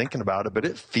here and thinking about it, but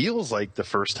it feels like the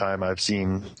first time I've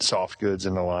seen soft goods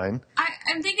in the line.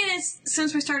 I'm thinking it's,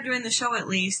 since we started doing the show at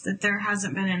least, that there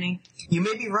hasn't been any. You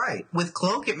may be right. With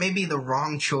Cloak, it may be the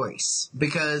wrong choice,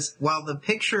 because while the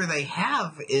picture they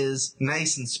have is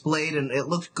nice and splayed and it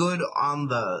looked good on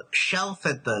the shelf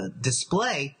at the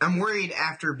display, I'm worried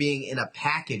after being in a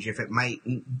package if it might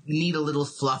need a little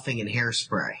fluffing and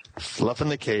hairspray. Fluffing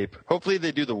the cape. Hopefully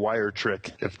they do the wire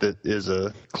trick if it is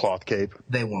a cloth cape.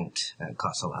 They won't. That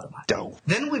costs a lot of money. Don't.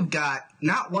 Then we've got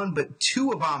not one but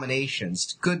two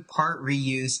Abominations. Good part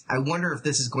reuse. I wonder if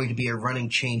this is going to be a running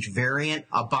change variant.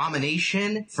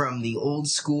 Abomination from the old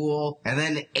school, and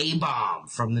then A-Bomb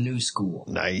from the new school.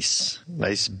 Nice.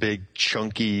 Nice big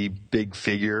chunky big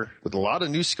figure with a lot of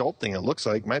new sculpting. It looks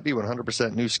like might be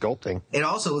 100% new sculpting. It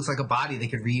also looks like a body they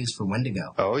could reuse for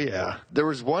Wendigo. Oh yeah. There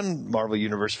was one Marvel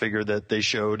Universe figure that they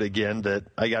showed again that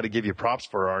I got to give you props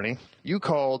for, Arnie. You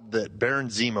called that Baron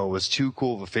Zemo was too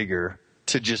cool of a figure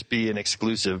to just be an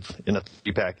exclusive in a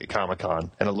 3-pack at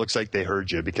Comic-Con. And it looks like they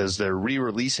heard you because they're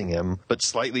re-releasing him, but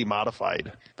slightly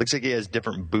modified. Looks like he has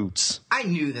different boots. I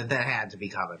knew that had to be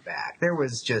coming back. There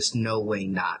was just no way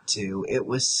not to. It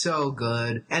was so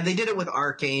good. And they did it with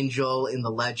Archangel in the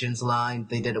Legends line.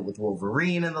 They did it with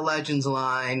Wolverine in the Legends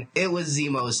line. It was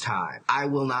Zemo's time. I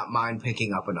will not mind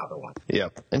picking up another one.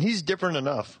 Yep. And he's different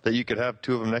enough that you could have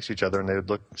two of them next to each other and they would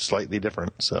look slightly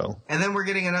different. So. And then we're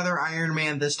getting another Iron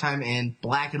Man, this time in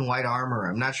black and white armor.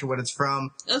 I'm not sure what it's from.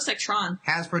 It looks like Tron.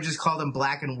 Hasbro just called him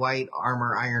black and white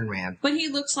armor Iron Man. But he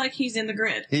looks like he's in the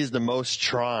grid. He's the most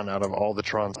Tron out of all the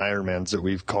Tron Iron Mans that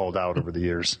we've called out over the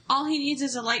years. All he needs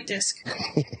is a light disc.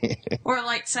 Or a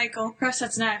light cycle. Press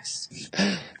that's next.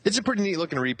 It's a pretty neat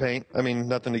looking repaint. I mean,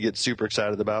 nothing to get super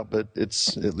excited about, but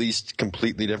it's at least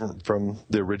completely different from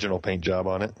the original paint job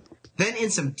on it. Then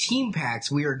in some team packs,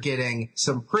 we are getting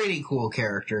some pretty cool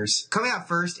characters. Coming out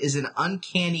first is an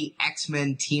Uncanny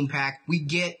X-Men team pack. We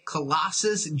get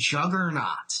Colossus Juggernaut.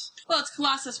 Well, it's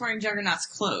Colossus wearing Juggernaut's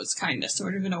clothes, kind of,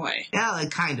 sort of, in a way. Yeah, it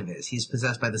kind of is. He's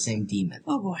possessed by the same demon.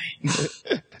 Oh, boy.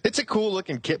 It's a cool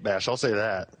looking kit bash, I'll say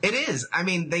that. It is. I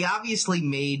mean, they obviously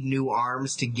made new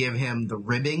arms to give him the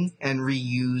ribbing and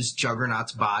reused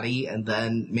Juggernaut's body and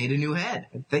then made a new head.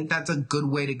 I think that's a good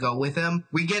way to go with him.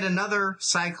 We get another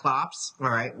Cyclops. All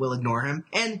right, we'll ignore him.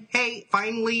 And hey,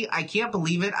 finally, I can't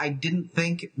believe it. I didn't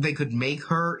think they could make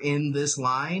her in this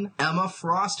line. Emma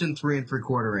Frost in 3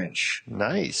 3/4 inch.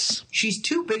 Nice. She's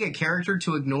too big a character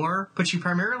to ignore, but she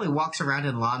primarily walks around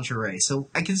in lingerie, so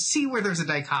I can see where there's a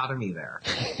dichotomy there.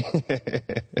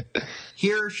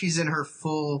 Here, she's in her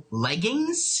full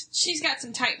leggings. She's got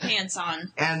some tight pants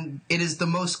on. And it is the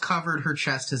most covered her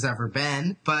chest has ever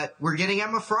been. But we're getting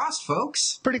Emma Frost,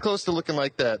 folks. Pretty close to looking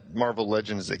like that Marvel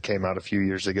Legends that came out a few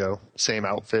years ago. Same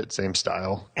outfit, same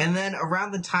style. And then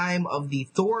around the time of the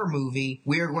Thor movie,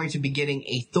 we are going to be getting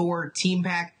a Thor team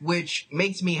pack, which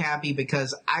makes me happy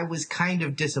because I was kind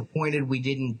of disappointed we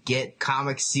didn't get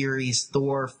comic series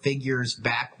Thor figures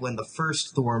back when the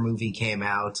first Thor movie came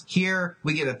out. Here,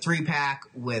 we get a 3-pack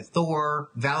with Thor,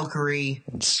 Valkyrie,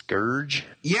 And Scourge.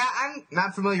 Yeah, I'm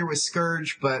not familiar with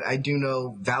Scourge, but I do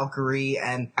know Valkyrie,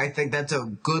 and I think that's a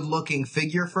good-looking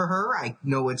figure for her. I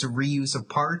know it's a reuse of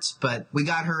parts, but we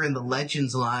got her in the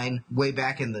Legends line way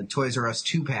back in the Toys R Us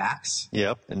 2-packs.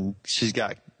 Yep, and she's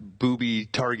got booby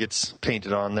targets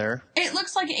painted on there. It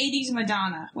looks like 80s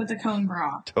Madonna with a cone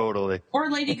bra. Totally. Or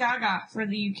Lady Gaga for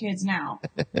the you kids now.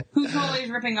 Who's always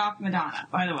ripping off Madonna,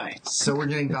 by the way. So we're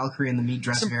getting Valkyrie in the meat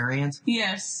dress variant.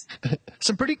 Yes.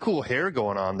 Some pretty cool hair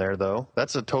going on there, though.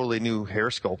 That's a totally new hair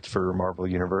sculpt for Marvel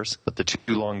Universe, with the 2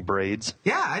 long braids.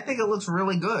 Yeah, I think it looks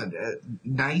really good.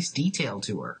 Nice detail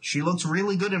to her. She looks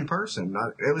really good in person.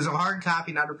 It was a hard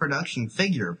copy, not a production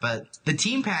figure, but the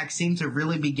team packs seem to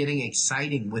really be getting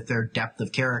exciting with their depth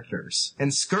of characters.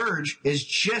 And Scourge is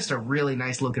just a really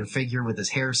nice looking figure with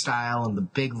his hairstyle and the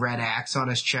big red axe on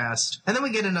his chest. And then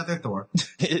we get another Thor.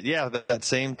 Yeah, that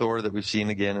same Thor that we've seen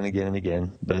again and again and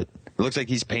again, but it looks like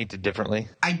he's painted differently.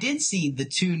 I did see the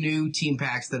 2 new team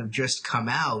packs that have just come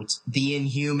out, the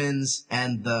Inhumans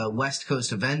and the West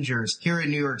Coast Avengers, here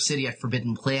in New York City at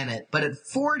Forbidden Planet. But at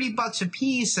 $40 a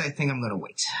piece, I think I'm going to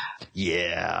wait.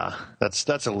 Yeah, that's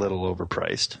a little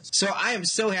overpriced. So I am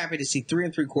so happy to see 3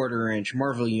 3/4 inch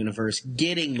Marvel Universe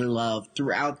getting love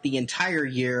throughout the entire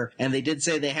year. And they did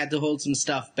say they had to hold some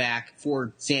stuff back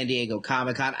for San Diego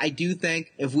Comic-Con. I do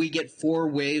think if we get 4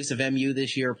 waves of MU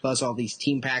this year, plus all these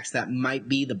team packs, that might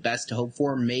be the best to hope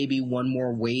for. Maybe one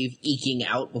more wave eking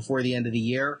out before the end of the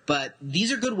year. But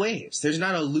these are good waves. There's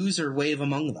not a loser wave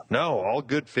among them. No, all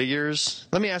good figures.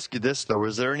 Let me ask you this, though.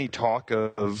 Is there any talk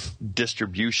of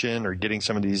distribution or getting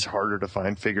some of these harder to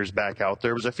find figures back out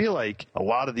there? Because I feel like a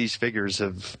lot of these figures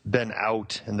have been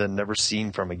out and then never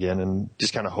seen from again, and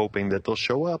just kind of hoping that they'll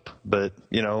show up. But,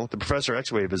 you know, the Professor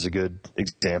X wave is a good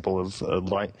example of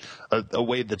a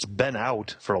wave that's been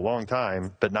out for a long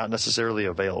time, but not necessarily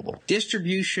available.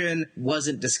 Distribution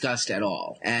wasn't discussed at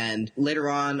all. And later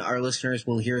on, our listeners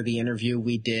will hear the interview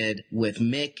we did with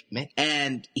Mick,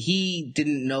 and he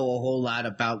didn't know a whole lot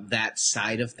about that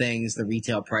side of things, the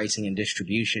retail pricing and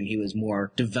distribution. He was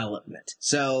more development.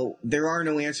 So there are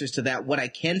no answers to that. What I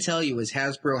can tell you is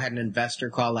Hasbro had an investor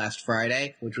call last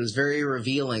Friday, which was very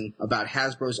revealing about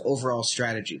Hasbro's overall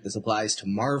strategy. This applies to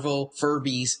Marvel,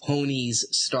 Furbies, Ponies,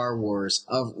 Star Wars,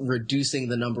 of reducing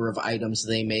the number of items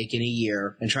they make in a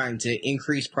year and trying to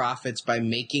increase profits by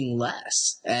making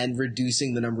less and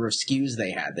reducing the number of SKUs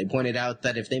they had. They pointed out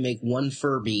that if they make one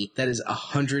Furby, that is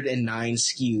 109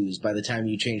 SKUs by the time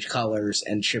you change colors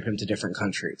and ship him to different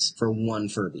countries for one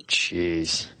Furby.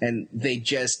 Jeez. And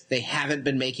they haven't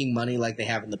been making money like they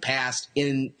have in the past.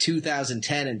 In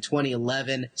 2010 and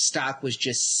 2011, stock was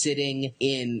just sitting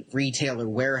in retailer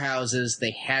warehouses.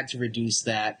 They had to reduce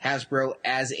that. Hasbro,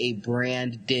 as a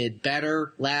brand, did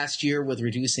better last year with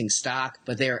reducing stock,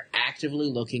 but they are actively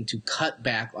looking to cut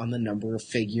back on the number of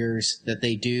figures that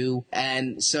they do.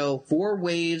 And so 4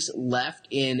 waves left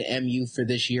in MU for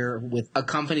this year with a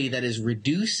company that is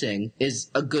reducing is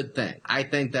a good thing. I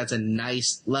think that's a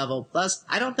nice level. Plus,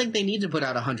 I don't think they need to put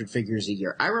out 100 figures a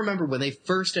year. I remember when they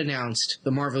first announced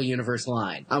the Marvel Universe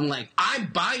line, I'm like,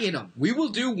 I'm buying them. We will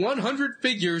do 100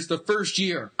 figures the first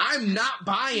year. I'm not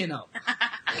buying them.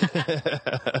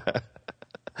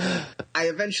 I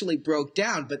eventually broke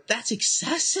down, but that's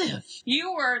excessive.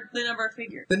 You were the number of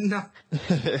figures. No.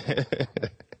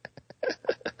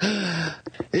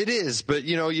 It is, but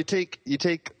you know, you take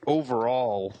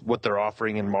overall what they're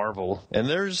offering in Marvel. And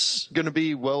there's going to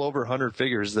be well over 100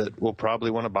 figures that we'll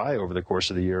probably want to buy over the course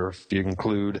of the year. If you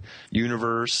include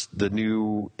Universe, the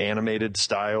new animated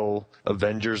style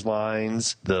Avengers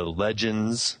lines, the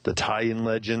Legends, the tie-in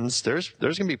Legends, there's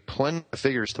going to be plenty of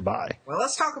figures to buy. Well,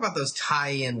 let's talk about those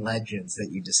tie-in Legends that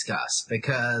you discussed,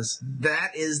 because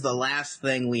that is the last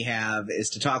thing we have, is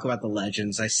to talk about the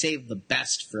Legends. I saved the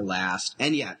best for last.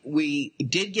 And yet, we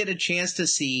did get a chance to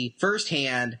see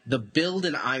firsthand the build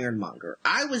in Ironmonger.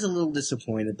 I was a little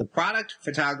disappointed. The product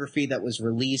photography that was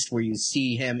released where you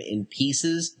see him in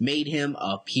pieces made him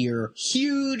appear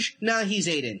huge. Now he's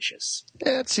 8 inches.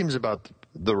 Yeah, it seems about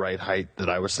the right height that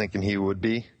I was thinking he would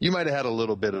be. You might have had a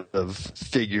little bit of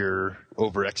figure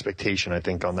over expectation, I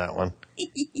think, on that one.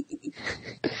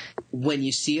 When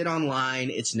you see it online,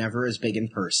 it's never as big in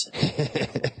person.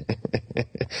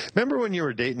 Remember when you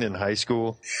were dating in high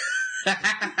school?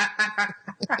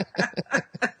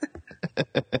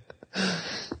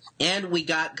 And we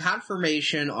got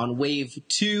confirmation on Wave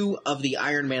 2 of the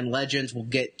Iron Man Legends. We'll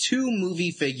get 2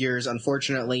 movie figures.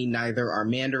 Unfortunately, neither are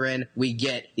Mandarin. We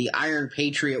get the Iron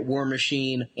Patriot War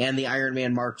Machine and the Iron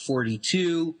Man Mark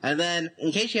 42. And then,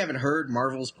 in case you haven't heard,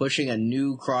 Marvel's pushing a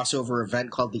new crossover event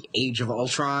called the Age of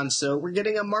Ultron. So we're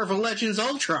getting a Marvel Legends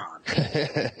Ultron.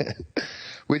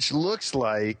 Which looks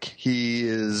like he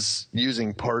is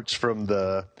using parts from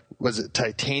the, was it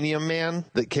Titanium Man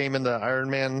that came in the Iron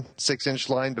Man 6-inch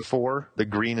line before? The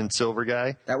green and silver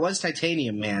guy? That was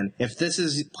Titanium Man. If this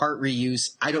is part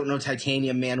reuse, I don't know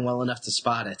Titanium Man well enough to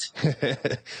spot it.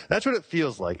 That's what it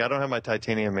feels like. I don't have my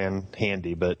Titanium Man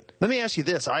handy, but let me ask you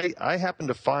this. I happened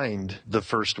to find the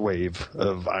first wave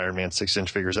of Iron Man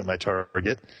 6-inch figures at my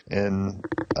Target, and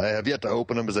I have yet to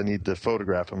open them because I need to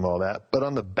photograph them and all that. But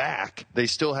on the back, they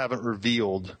still haven't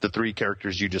revealed the 3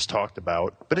 characters you just talked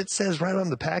about. But it says right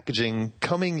on the packaging,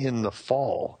 coming in the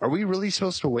fall. Are we really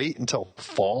supposed to wait until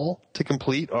fall to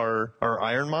complete our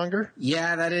Ironmonger?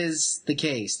 Yeah, that is the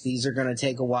case. These are going to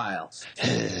take a while.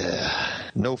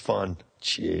 No fun.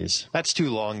 Jeez. That's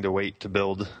too long to wait to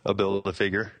build a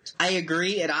figure. I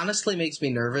agree. It honestly makes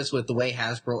me nervous with the way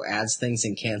Hasbro adds things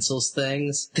and cancels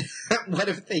things. What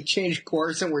if they change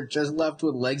course and we're just left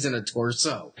with legs and a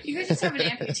torso? You guys just have an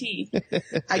amputee.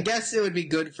 I guess it would be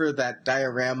good for that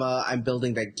diorama. I'm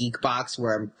building that geek box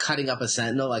where I'm cutting up a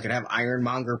Sentinel. I could have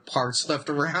Ironmonger parts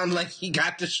left around like he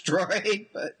got destroyed.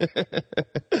 But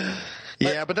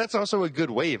yeah, but that's also a good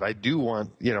wave. I do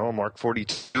want, a Mark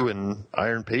 42 and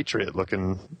Iron Patriot looking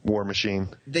War Machine.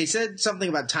 They said something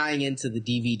about tying into the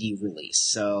DVD release,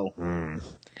 so...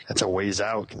 That's a ways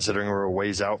out, considering we're a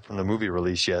ways out from the movie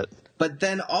release yet. But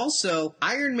then also,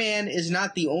 Iron Man is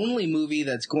not the only movie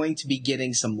that's going to be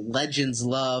getting some Legends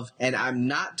love, and I'm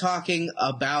not talking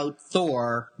about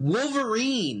Thor.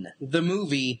 Wolverine, the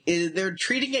movie, they're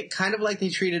treating it kind of like they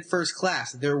treated First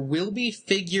Class. There will be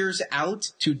figures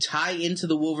out to tie into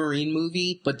the Wolverine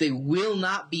movie, but they will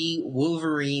not be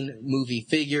Wolverine movie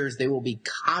figures. They will be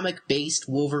comic-based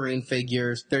Wolverine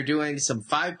figures. They're doing some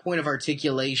 5-point of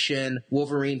articulation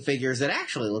Wolverine figures that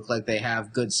actually look like they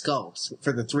have good sculpts.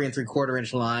 For the 3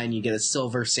 3/4-inch line, you get a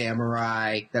Silver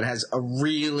Samurai that has a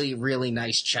really, really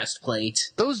nice chest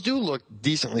plate. Those do look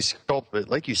decently sculpted, but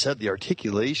like you said, the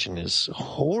articulation is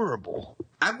horrible.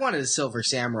 I've wanted a Silver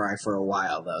Samurai for a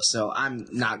while, though, so I'm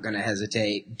not going to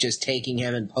hesitate just taking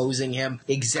him and posing him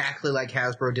exactly like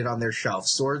Hasbro did on their shelf.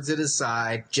 Swords at his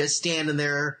side, just standing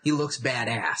there. He looks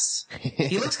badass.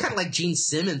 He looks kind of like Gene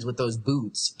Simmons with those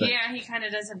boots. But... Yeah, he kind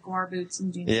of does have Gwar boots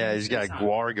and Gene Yeah, Simmons he's got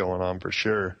Gwar going on for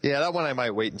sure. Yeah, that one I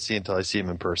might wait and see until I see him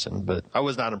in person, but I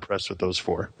was not impressed with those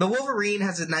 4. The Wolverine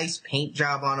has a nice paint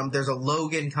job on him. There's a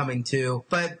Logan coming too.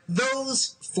 But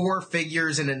those 4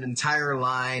 figures in an entire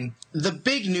line... The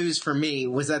big news for me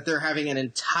was that they're having an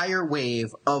entire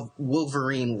wave of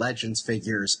Wolverine Legends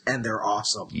figures, and they're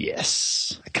awesome.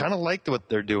 Yes. I kind of like what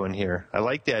they're doing here. I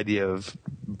like the idea of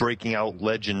breaking out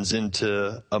Legends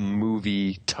into a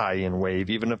movie tie-in wave,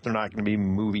 even if they're not going to be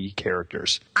movie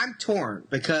characters. I'm torn,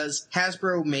 because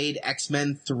Hasbro made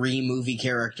X-Men 3 movie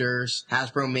characters.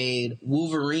 Hasbro made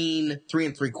Wolverine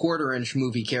 3 3/4-inch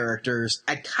movie characters.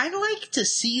 I'd kind of like to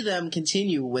see them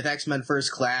continue with X-Men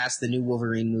First Class, the new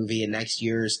Wolverine movie, and next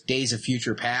year's Days of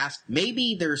Future Past.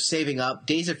 Maybe they're saving up.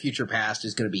 Days of Future Past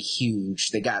is going to be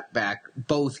huge. They got back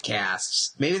both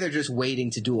casts. Maybe they're just waiting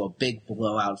to do a big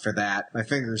blowout for that. My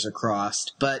fingers fingers are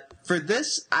crossed. But for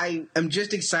this, I am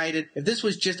just excited. If this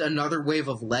was just another wave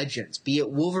of Legends, be it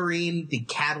Wolverine, the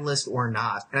Catalyst, or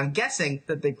not, and I'm guessing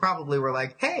that they probably were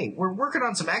like, hey, we're working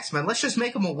on some X-Men, let's just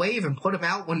make them a wave and put them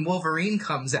out when Wolverine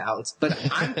comes out. But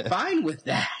I'm fine with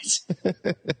that.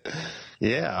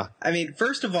 Yeah. I mean,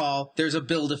 first of all, there's a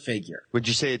Build-A-Figure. Would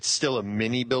you say it's still a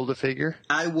mini Build-A-Figure?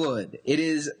 I would. It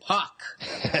is Puck.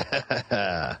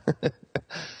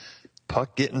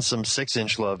 Puck getting some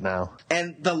 6-inch love now.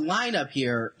 And the lineup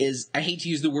here is, I hate to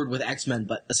use the word with X-Men,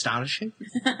 but astonishing.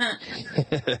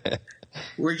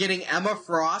 We're getting Emma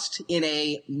Frost in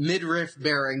a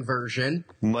midriff-bearing version.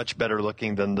 Much better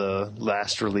looking than the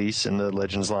last release in the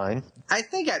Legends line. I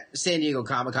think at San Diego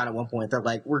Comic-Con at one point, they're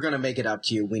like, we're going to make it up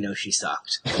to you. We know she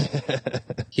sucked.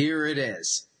 Here it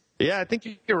is. Yeah, I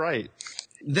think you're right.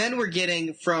 Then we're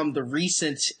getting from the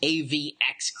recent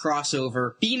AVX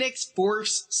crossover, Phoenix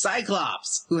Force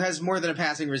Cyclops, who has more than a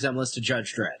passing resemblance to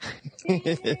Judge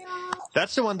Dredd.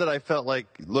 That's the one that I felt like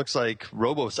looks like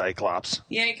Robo Cyclops.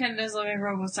 Yeah, it kind of does look like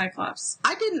Robo Cyclops.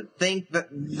 I didn't think that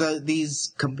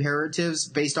these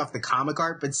comparatives based off the comic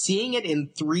art, but seeing it in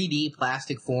 3D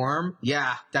plastic form,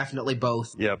 yeah, definitely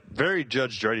both. Yeah, very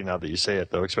Judge Dreddy now that you say it,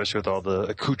 though, especially with all the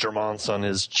accoutrements on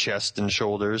his chest and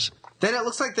shoulders. Then it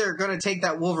looks like they're going to take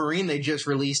that Wolverine they just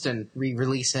released and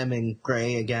re-release him in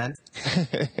gray again.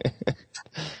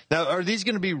 Now, are these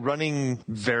going to be running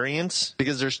variants?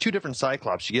 Because there's two different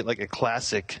Cyclops. You get like a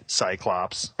classic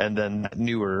Cyclops and then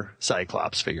newer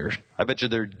Cyclops figure. I bet you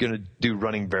they're going to do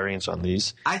running variants on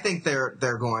these. I think they're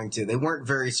going to. They weren't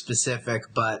very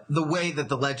specific, but the way that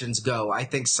the Legends go, I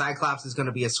think Cyclops is going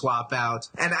to be a swap out.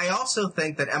 And I also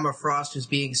think that Emma Frost is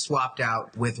being swapped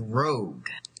out with Rogue.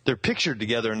 They're pictured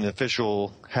together in the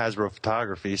official Hasbro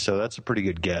photography, so that's a pretty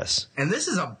good guess. And this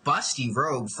is a busty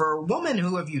Rogue. For a woman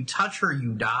who, if you touch her,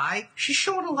 you die, she's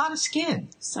showing a lot of skin.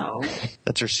 So?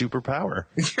 That's her superpower.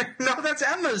 No, that's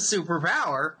Emma's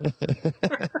superpower.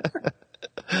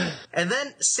 And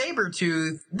then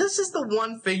Sabretooth, this is the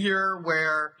one figure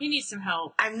where He needs some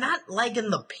help. I'm not liking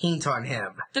the paint on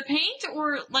him. The paint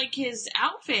or, like, his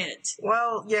outfit?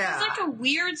 Well, yeah. He's like a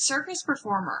weird circus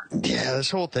performer. Yeah,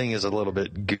 this whole thing is a little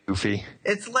bit goofy.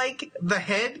 It's like the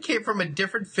head came from a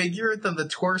different figure than the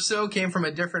torso came from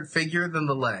a different figure than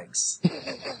the legs.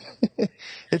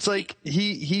 It's like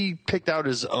he picked out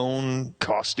his own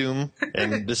costume,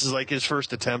 and this is like his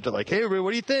first attempt at like, hey, everybody,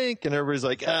 what do you think? And everybody's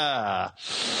like,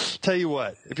 tell you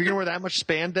what, if you're going to wear that much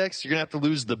spandex, you're going to have to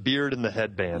lose the beard and the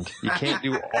headband. You can't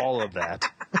do all of that.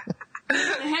 The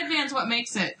headband's what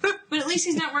makes it. But at least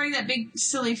he's not wearing that big,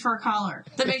 silly fur collar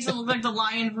that makes him look like the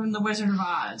lion from The Wizard of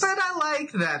Oz. But I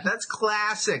like that. That's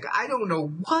classic. I don't know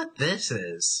what this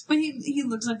is. But he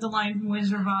looks like the lion from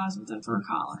Wizard of Oz with the fur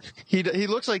collar. He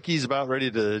looks like he's about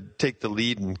ready to take the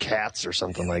lead in Cats or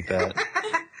something like that.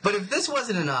 But if this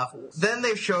wasn't enough, then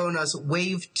they've shown us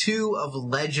wave 2 of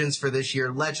Legends for this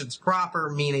year. Legends proper,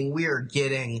 meaning we are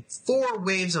getting 4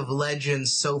 waves of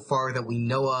Legends so far that we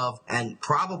know of, and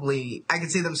probably I could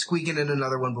see them squeaking in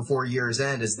another one before year's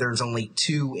end, as there's only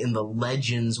 2 in the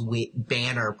Legends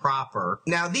banner proper.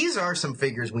 Now, these are some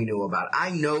figures we knew about. I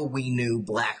know we knew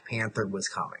Black Panther was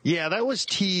coming. Yeah, that was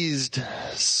teased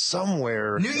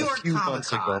somewhere New York a few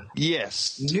months ago. Comic-Con.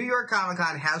 Yes. New York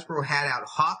Comic-Con, Hasbro had out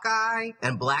Hawkeye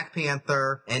and Black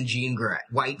Panther and Jean Grey.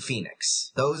 White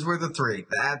Phoenix. Those were the 3.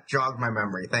 That jogged my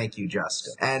memory. Thank you,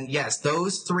 Justin. And yes,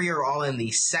 those 3 are all in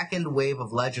the second wave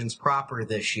of Legends proper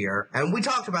this year. And we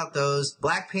talked about those.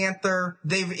 Black Panther,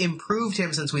 they've improved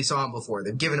him since we saw him before.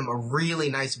 They've given him a really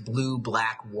nice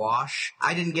blue-black wash.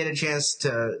 I didn't get a chance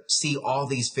to see all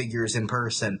these figures in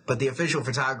person, but the official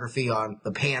photography on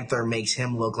the Panther makes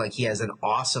him look like he has an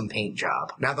awesome paint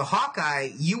job. Now, the Hawkeye,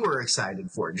 you were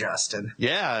excited for, Justin.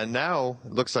 Yeah, and now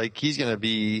it looks like he's going to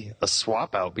be a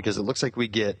swap out because it looks like we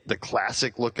get the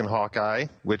classic looking Hawkeye,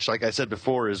 which, like I said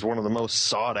before, is one of the most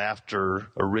sought after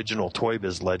original Toy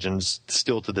Biz Legends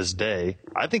still to this day.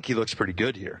 I think he looks pretty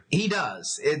good here. He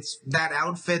does. It's that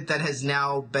outfit that has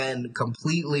now been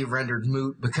completely rendered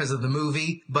moot because of the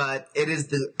movie, but it is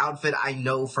the outfit I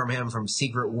know from him from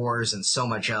Secret Wars and so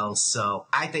much else, so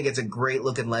I think it's a great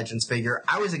looking Legends figure.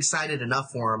 I was excited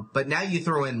enough for him, but now you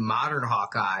throw in modern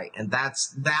Hawkeye, and that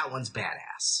one's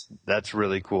badass. That's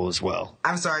really cool as well.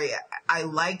 I'm sorry, I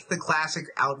like the classic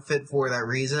outfit for that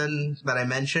reason that I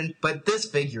mentioned, but this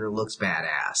figure looks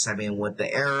badass. I mean, with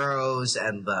the arrows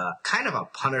and the kind of a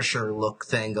Punisher look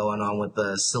thing going on with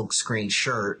the silk screen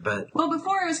shirt, but... Well,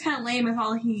 before it was kind of lame if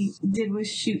all he did was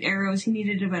shoot arrows. He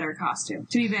needed a better costume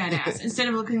to be badass instead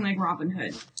of looking like Robin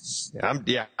Hood. I'm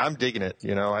digging it.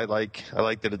 You know, I like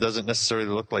that it doesn't necessarily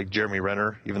look like Jeremy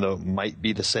Renner, even though it might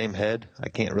be the same head. I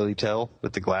can't really tell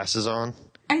with the glasses on.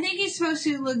 I think he's supposed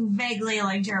to look vaguely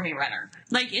like Jeremy Renner.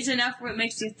 Like, it's enough where it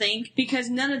makes you think, because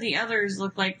none of the others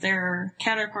look like their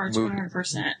counterparts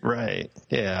 100%. Right.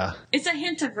 Yeah. It's a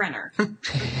hint of Renner.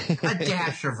 A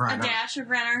dash of A Renner. dash of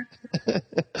Renner.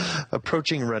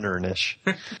 Approaching Renner-ish.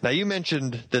 Now, you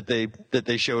mentioned that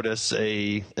they showed us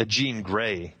a Jean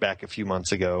Grey back a few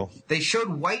months ago. They showed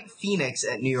White Phoenix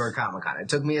at New York Comic Con. It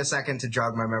took me a second to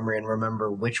jog my memory and remember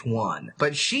which one.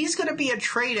 But she's going to be a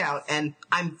trade out, and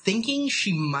I'm thinking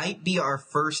she might be our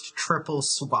first triple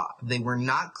swap. They were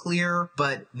not clear,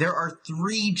 but there are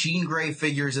 3 Jean Grey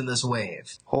figures in this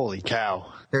wave. Holy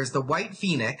cow. There's the White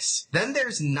Phoenix, then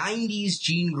there's 90s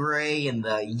Jean Grey in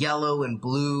the yellow and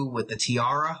blue with the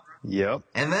tiara. Yep.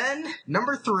 And then,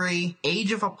 number 3,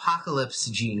 Age of Apocalypse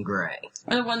Jean Grey.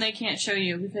 Or the one they can't show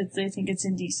you because they think it's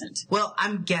indecent. Well,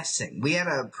 I'm guessing. We had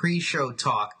a pre-show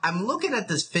talk. I'm looking at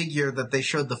this figure that they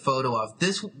showed the photo of.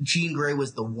 This Jean Grey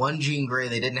was the one Jean Grey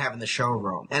they didn't have in the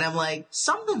showroom. And I'm like,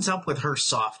 something's up with her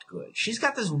soft goods. She's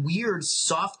got this weird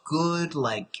soft good,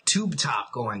 like, tube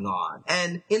top going on.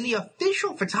 And in the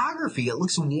official photography, it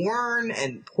looks worn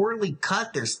and poorly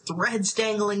cut. There's threads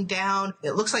dangling down.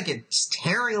 It looks like it's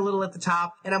tearing a little at the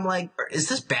top, and I'm like, is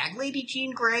this bag lady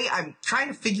Jean Grey? I'm trying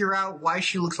to figure out why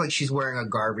she looks like she's wearing a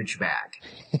garbage bag.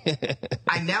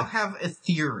 I now have a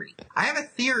theory. I have a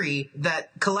theory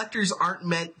that collectors aren't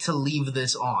meant to leave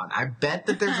this on. I bet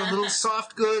that there's a little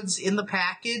soft goods in the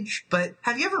package, but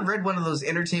have you ever read one of those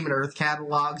Entertainment Earth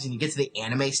catalogs and you get to the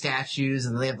anime statues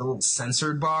and they have the little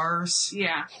censored bars?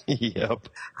 Yeah. Yep.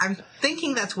 I'm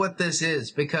thinking that's what this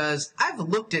is, because I've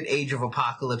looked at Age of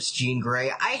Apocalypse Jean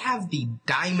Grey. I have the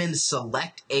Diamond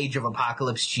Select Age of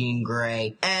Apocalypse Jean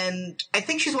Grey, and I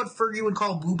think she's what Fergie would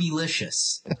call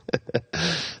boobylicious.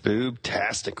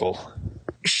 Boobtastical.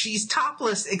 She's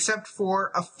topless except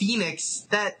for a phoenix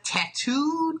that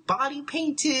tattooed, body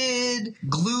painted,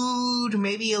 glued,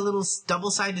 maybe a little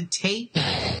double-sided tape.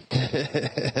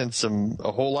 And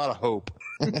a whole lot of hope.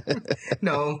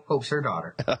 No, Hope's her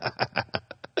daughter.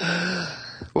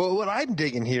 Well, what I'm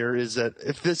digging here is that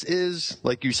if this is,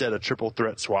 like you said, a triple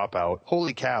threat swap out,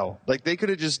 holy cow. Like, they could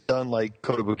have just done like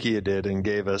Kotobukiya did and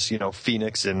gave us,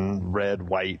 Phoenix in red,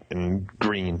 white, and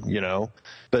green,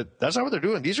 But that's not what they're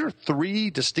doing. These are 3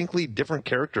 distinctly different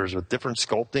characters with different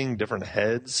sculpting, different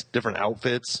heads, different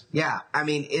outfits. Yeah, I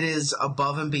mean, it is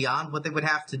above and beyond what they would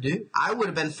have to do. I would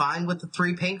have been fine with the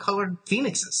 3 paint-colored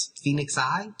phoenixes. Phoenix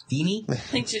Eye? Feeny? I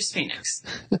think just Phoenix.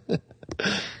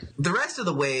 The rest of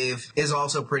the wave is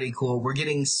also pretty cool. We're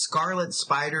getting Scarlet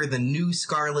Spider, the new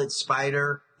Scarlet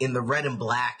Spider, in the red and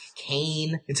black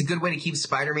cane. It's a good way to keep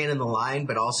Spider-Man in the line,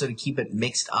 but also to keep it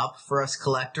mixed up for us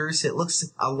collectors. It looks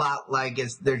a lot like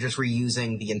they're just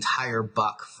reusing the entire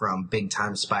buck from Big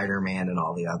Time Spider-Man and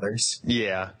all the others.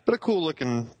 Yeah, but a cool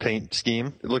looking paint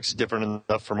scheme. It looks different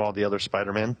enough from all the other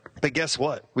Spider-Man. But guess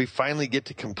what? We finally get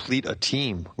to complete a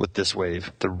team with this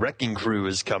wave. The Wrecking Crew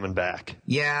is coming back.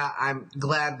 Yeah, I'm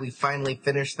glad we finally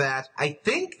finished that. I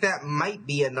think that might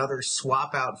be another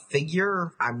swap out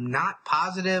figure. I'm not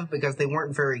positive because they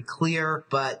weren't very clear,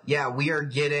 but yeah, we are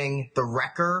getting the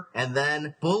Wrecker and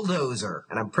then Bulldozer,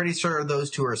 and I'm pretty sure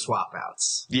those 2 are swap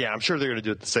outs. Yeah, I'm sure they're going to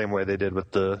do it the same way they did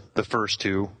with the first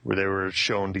 2, where they were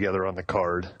shown together on the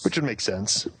card, which would make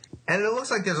sense. And it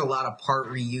looks like there's a lot of part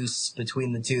reuse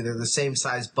between the 2. They're the same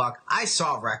size buck. I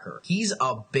saw Wrecker. He's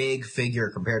a big figure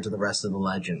compared to the rest of the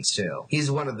Legends, too.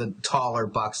 He's one of the taller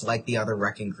bucks like the other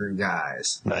Wrecking Crew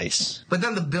guys. Nice. But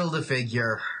then the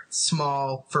Build-A-Figure,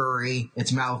 small, furry,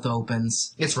 its mouth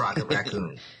opens. It's Rocket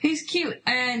Raccoon. He's cute,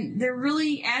 and they're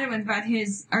really adamant about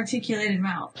his articulated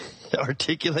mouth.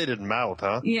 Articulated mouth,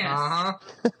 huh? Yes.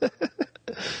 Uh-huh.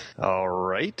 All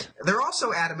right. They're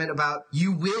also adamant about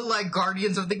you will like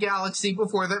Guardians of the Galaxy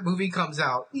before that movie comes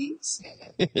out.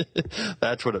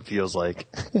 That's what it feels like.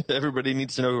 Everybody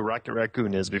needs to know who Rocket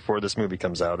Raccoon is before this movie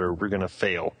comes out, or we're going to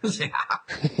fail. Yeah.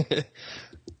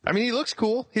 I mean, he looks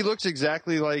cool. He looks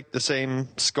exactly like the same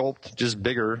sculpt, just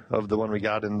bigger, of the one we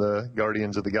got in the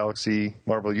Guardians of the Galaxy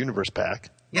Marvel Universe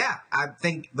pack. Yeah, I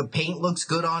think the paint looks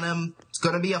good on him. It's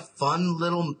going to be a fun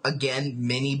little, again,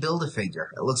 mini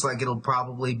Build-A-Figure. It looks like it'll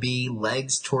probably be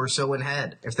legs, torso, and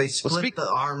head. If they split the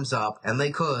arms up, and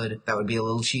they could, that would be a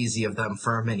little cheesy of them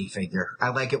for a minifigure. I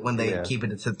like it when they keep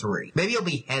it to 3. Maybe it'll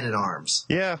be head and arms.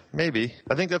 Yeah, maybe.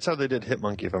 I think that's how they did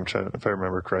Hitmonkey, if I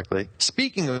remember correctly.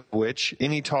 Speaking of which,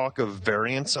 any talk of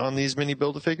variants on these mini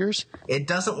Build-A-Figures? It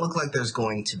doesn't look like there's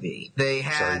going to be. They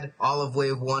had all of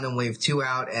Wave 1 and Wave 2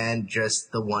 out, and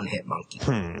just the one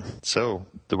Hitmonkey. So,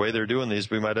 the way they're doing these,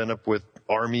 we might end up with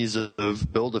armies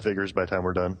of Build-A-Figures by the time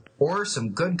we're done. Or some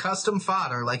good custom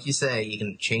fodder. Like you say, you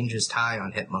can change his tie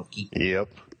on Hitmonkey. Yep.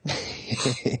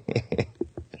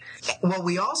 Well,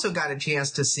 we also got a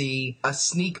chance to see a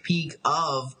sneak peek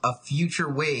of a future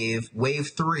wave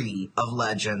 3 of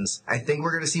Legends. I think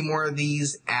we're going to see more of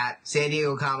these at San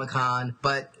Diego Comic-Con,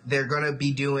 but they're going to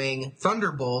be doing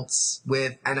Thunderbolts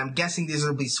with, and I'm guessing these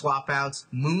will be swap outs,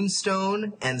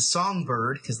 Moonstone and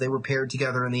Songbird, because they were paired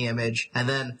together in the image, and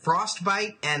then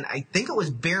Frostbite, and I think it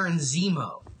was Baron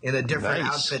Zemo in a different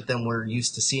outfit than we're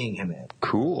used to seeing him in.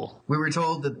 Cool. We were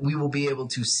told that we will be able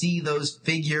to see those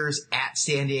figures at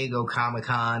San Diego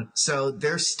Comic-Con, so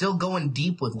they're still going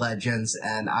deep with Legends,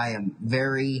 and I am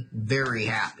very, very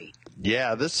happy.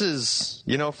 Yeah, this is,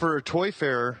 for a toy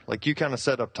fair, like you kind of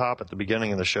said up top at the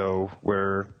beginning of the show,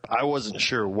 where I wasn't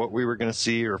sure what we were going to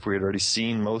see or if we had already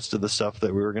seen most of the stuff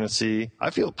that we were going to see.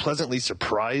 I feel pleasantly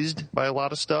surprised by a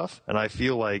lot of stuff, and I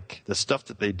feel like the stuff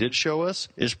that they did show us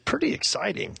is pretty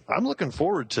exciting. I'm looking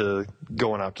forward to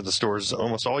going out to the stores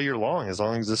almost all year long, as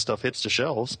long as this stuff hits the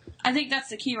shelves. I think that's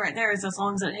the key right there, is as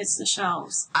long as it hits the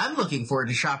shelves. I'm looking forward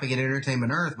to shopping at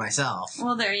Entertainment Earth myself.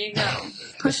 Well, there you go.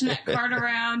 Pushing that cart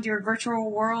around your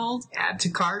virtual world. Add to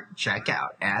cart, check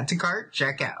out. Add to cart,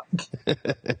 check out.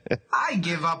 I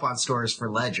give up on stores for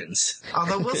Legends.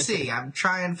 Although we'll see. I'm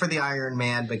trying for the Iron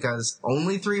Man because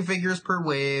only 3 figures per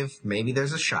wave. Maybe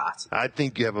there's a shot. I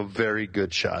think you have a very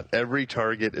good shot. Every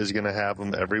Target is going to have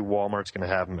them. Every Walmart's going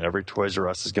to have them. Every Toys R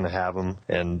Us is going to have them.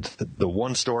 And the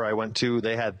one store I went to,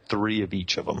 they had 3 of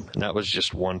each of them. And that was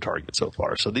just one Target so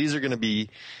far. So these are going to be,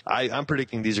 I'm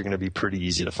predicting these are going to be pretty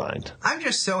easy to find. I'm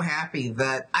just so happy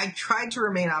that I tried to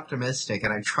remain optimistic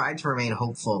and I tried to remain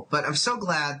hopeful. But I'm so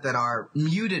glad that our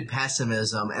muted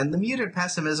pessimism and the muted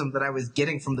pessimism that I was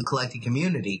getting from the collecting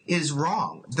community is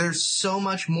wrong. There's so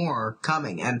much more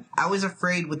coming. And I was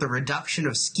afraid with the reduction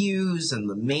of SKUs and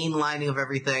the mainlining of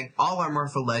everything, all our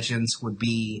Marvel Legends would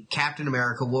be Captain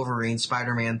America, Wolverine,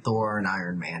 Spider-Man, Thor, and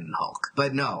Iron Man and Hulk.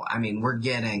 But no, I mean, we're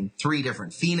getting 3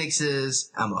 different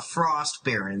Phoenixes, Emma Frost,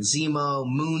 Baron Zemo,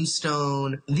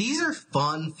 Moonstone. These are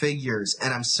fun figures,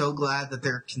 and I'm so glad that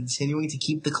they're continuing to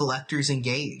keep the collectors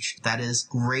engaged. That is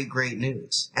great, great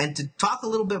news. And to talk a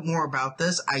little bit more about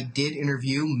this, I did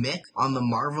interview Mick on the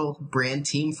Marvel brand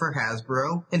team for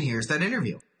Hasbro, and here's that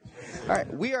interview. All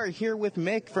right, we are here with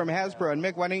Mick from Hasbro. And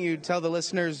Mick, why don't you tell the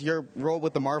listeners your role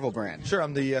with the Marvel brand? Sure,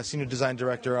 I'm the senior design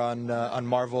director on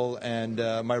Marvel, and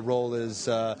my role is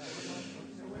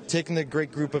taking the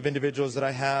great group of individuals that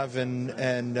I have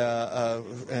and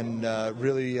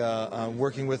really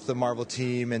working with the Marvel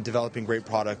team and developing great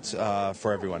products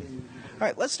for everyone. All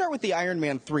right, let's start with the Iron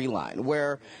Man 3 line,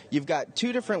 where you've got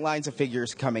 2 different lines of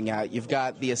figures coming out. You've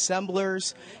got the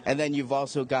assemblers, and then you've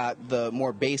also got the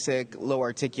more basic, low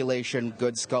articulation,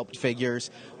 good sculpt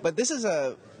figures. But this is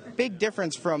a big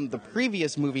difference from the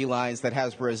previous movie lines that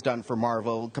Hasbro has done for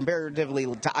Marvel, comparatively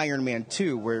to Iron Man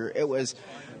 2, where it was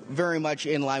very much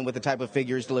in line with the type of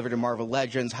figures delivered in Marvel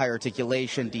Legends, high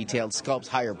articulation, detailed sculpts,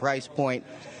 higher price point.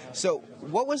 So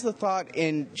what was the thought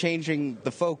in changing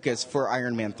the focus for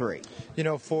Iron Man 3? You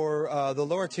know, for the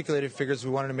low articulated figures, we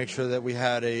wanted to make sure that we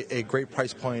had a great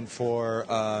price point for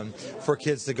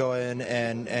kids to go in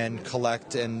and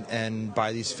collect and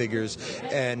buy these figures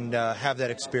and have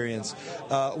that experience.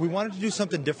 We wanted to do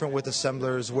something different with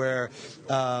assemblers where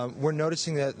we're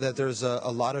noticing that there's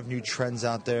a lot of new trends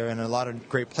out there and a lot of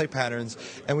great play patterns,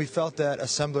 and we felt that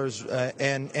assemblers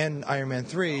and Iron Man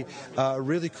 3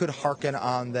 really could harken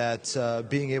on that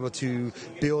being able to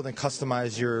build and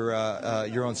customize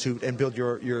your own suit and build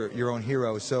your own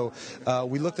hero. So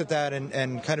we looked at that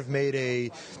and kind of made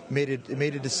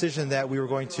a decision that we were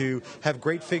going to have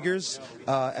great figures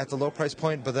at the low price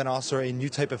point, but then also a new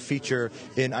type of feature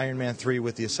in Iron Man 3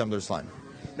 with the assemblers line.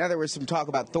 Now there was some talk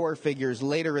about Thor figures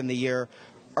later in the year.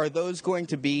 Are those going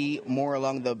to be more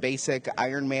along the basic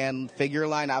Iron Man figure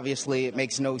line? Obviously, it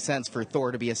makes no sense for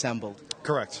Thor to be assembled.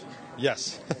 Correct.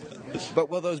 Yes. But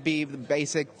will those be the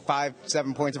basic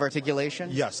 5-7 points of articulation?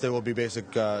 Yes, they will be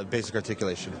basic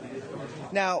articulation.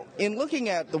 Now, in looking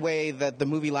at the way that the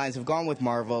movie lines have gone with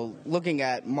Marvel, looking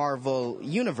at Marvel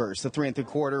Universe, the 3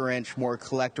 3/4 inch, more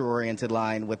collector-oriented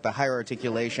line with the higher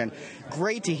articulation,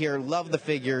 great to hear. Love the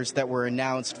figures that were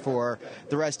announced for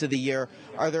the rest of the year.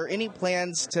 Are there any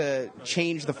plans to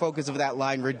change the focus of that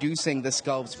line, reducing the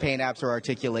sculpts, paint apps, or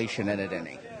articulation in it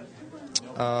any?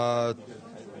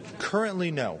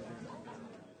 Currently, no.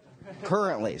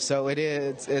 Currently, so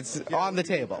it's on the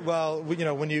table. Well, you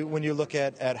know, when you look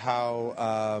at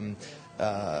how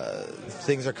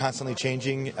things are constantly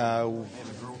changing,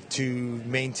 to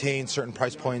maintain certain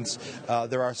price points,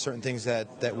 there are certain things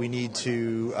that we need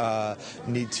to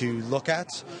look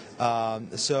at.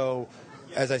 So,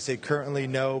 as I say, currently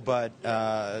no, but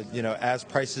as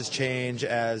prices change,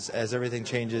 as everything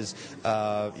changes,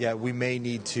 we may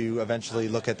need to eventually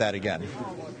look at that again.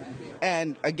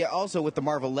 And again, also with the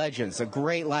Marvel Legends, a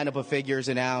great lineup of figures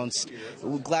announced.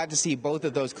 We're glad to see both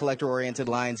of those collector-oriented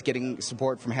lines getting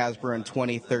support from Hasbro in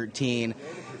 2013.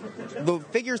 The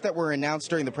figures that were announced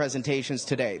during the presentations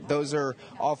today, those are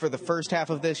all for the first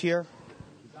half of this year?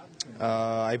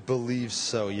 I believe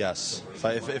so, yes.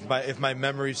 If my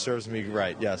memory serves me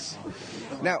right, yes.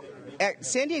 Now, at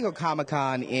San Diego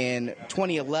Comic-Con in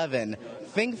 2011,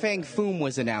 Fin Fang Foom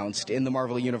was announced in the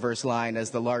Marvel Universe line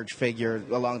as the large figure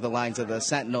along the lines of the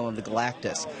Sentinel and the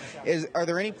Galactus. Are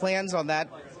there any plans on that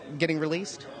getting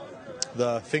released?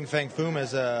 The Fin Fang Foom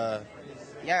as a...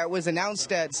 Yeah, it was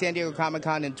announced at San Diego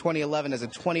Comic-Con in 2011 as a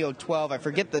 2012. I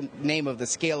forget the name of the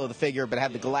scale of the figure, but it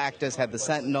had the Galactus, had the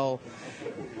Sentinel,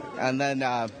 and then...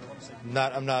 I'm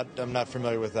not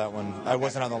familiar with that one. I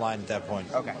wasn't on the line at that point.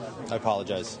 Okay. I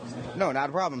apologize. No, not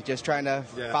a problem. Just trying to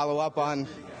follow up on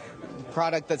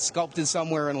product that's sculpted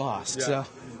somewhere and lost. Yeah. So,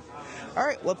 all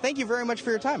right. Well, thank you very much for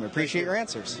your time. I appreciate your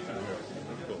answers.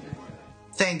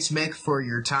 Thanks, Mick, for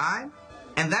your time.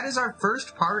 And that is our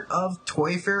first part of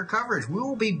Toy Fair coverage. We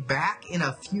will be back in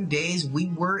a few days. We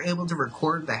were able to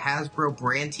record the Hasbro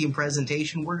brand team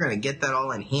presentation. We're going to get that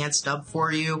all enhanced up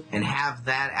for you and have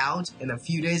that out in a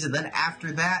few days. And then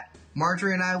after that,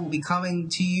 Marjorie and I will be coming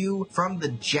to you from the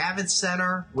Javits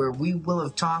Center, where we will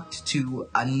have talked to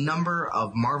a number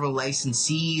of Marvel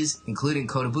licensees, including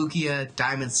Kotobukiya,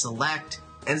 Diamond Select,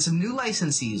 and some new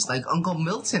licensees like Uncle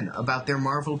Milton about their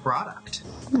Marvel product.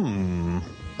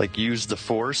 Like use the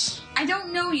Force? I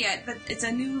don't know yet, but it's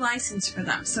a new license for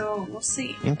them, so we'll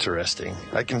see. Interesting.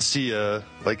 I can see a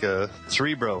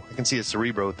Cerebro. I can see a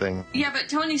Cerebro thing. Yeah, but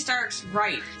Tony Stark's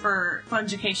right for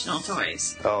Fungicational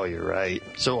Toys. Oh, you're right.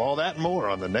 So all that and more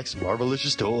on the next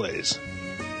Marvelicious Toys.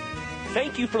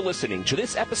 Thank you for listening to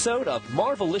this episode of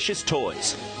Marvelicious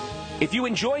Toys. If you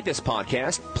enjoyed this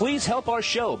podcast, please help our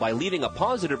show by leaving a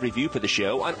positive review for the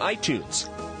show on iTunes.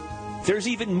 There's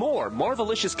even more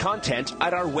Marvelicious content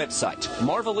at our website,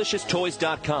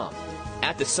 marvelicioustoys.com.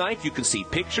 At the site, you can see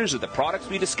pictures of the products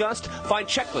we discussed, find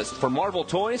checklists for Marvel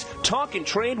toys, talk and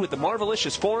trade with the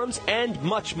Marvelicious forums, and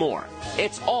much more.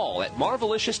 It's all at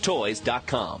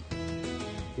marvelicioustoys.com.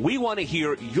 We want to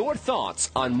hear your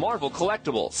thoughts on Marvel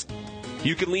collectibles.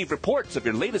 You can leave reports of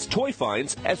your latest toy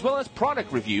finds as well as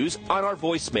product reviews on our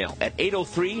voicemail at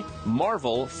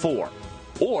 803-MARVEL-4.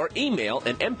 Or email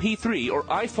an MP3 or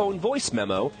iPhone voice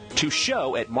memo to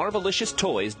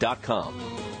show@marvelicioustoys.com.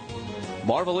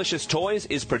 Marvelicious Toys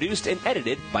is produced and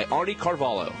edited by Arnie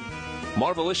Carvalho.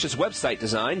 Marvelicious website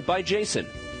design by Jason.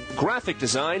 Graphic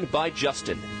design by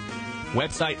Justin.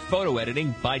 Website photo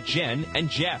editing by Jen and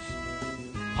Jeff.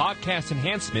 Podcast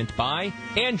enhancement by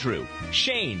Andrew,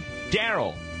 Shane,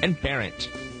 Daryl, and Barrett.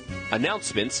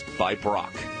 Announcements by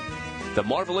Brock. The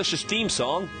Marvelicious theme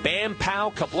song, Bam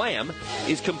Pow Kablam,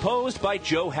 is composed by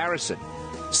Joe Harrison.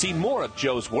 See more of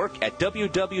Joe's work at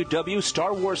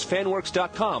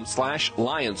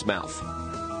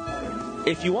www.starwarsfanworks.com/lionsmouth.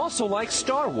 If you also like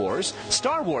Star Wars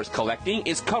collecting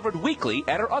is covered weekly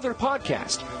at our other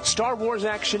podcast, Star Wars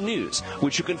Action News,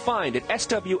 which you can find at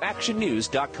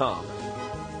swactionnews.com.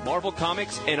 Marvel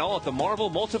Comics and all that the Marvel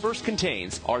Multiverse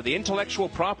contains are the intellectual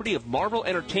property of Marvel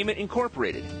Entertainment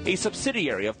Incorporated, a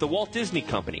subsidiary of the Walt Disney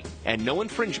Company, and no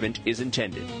infringement is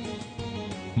intended.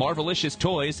 Marvelicious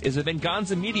Toys is a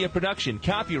Venganza Media production,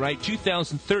 copyright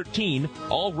 2013,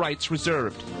 all rights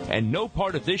reserved, and no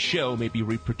part of this show may be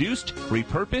reproduced,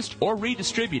 repurposed, or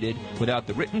redistributed without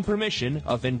the written permission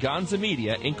of Venganza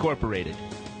Media Incorporated.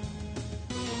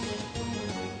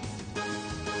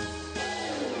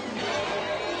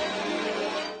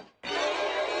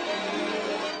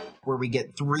 Where we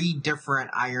get 3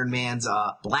 different Iron Mans,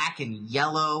 black and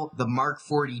yellow, the Mark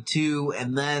 42,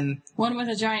 and then... One with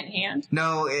a giant hand?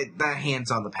 No, the hand's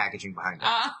on the packaging behind it.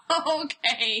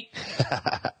 Okay.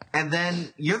 And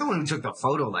then, you're the one who took the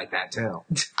photo like that, too.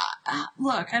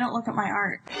 Look, I don't look at my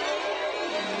art.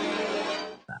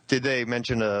 Did they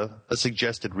mention a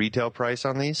suggested retail price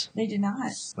on these? They did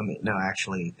not. No,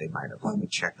 actually, they might have. Let me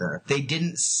check there. They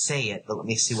didn't say it, but let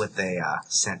me see what they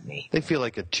sent me. They feel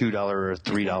like a $2 or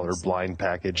 $3 blind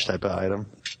package type of item.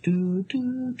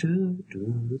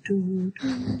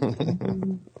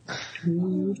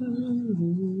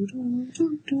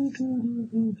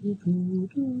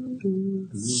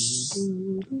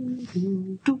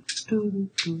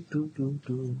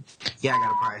 Yeah, I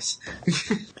got a price.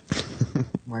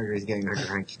 Marjorie's getting her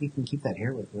drink. You can keep that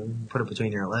hair with you. Put it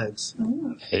between your legs.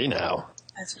 Ooh. Hey now.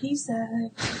 That's what he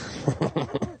said.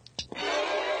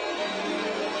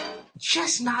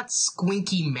 just not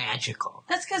squinky magical.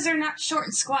 That's because they're not short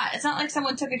and squat. It's not like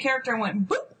someone took a character and went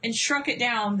boop and shrunk it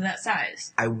down to that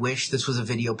size. I wish this was a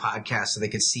video podcast so they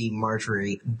could see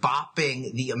Marjorie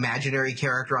bopping the imaginary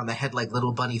character on the head like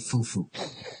little bunny Fufu.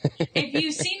 If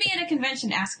you see me at a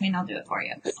convention, ask me and I'll do it for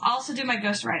you. I'll also do my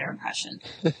Ghost Rider impression.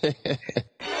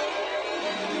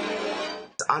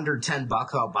 Under $10,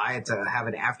 I'll buy it to have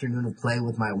an afternoon of play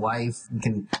with my wife. We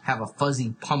can have a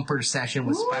fuzzy pumper session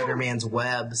with Spider-Man's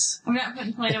webs. I'm not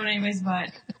putting Play-Doh in anybody's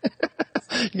butt.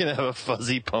 You're going to have a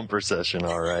fuzzy pumper session,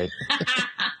 all right.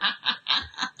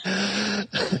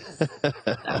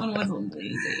 That one wasn't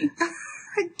lazy.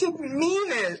 I didn't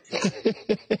mean it.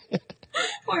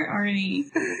 Poor Arnie.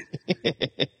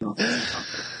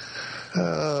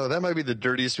 Oh, that might be the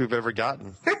dirtiest we've ever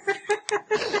gotten.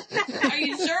 Are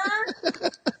you sure?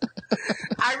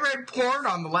 I read porn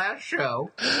on the last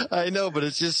show. I know, but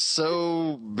it's just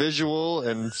so visual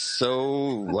and so,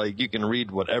 like, you can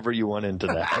read whatever you want into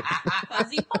that.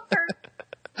 Fuzzy pumper.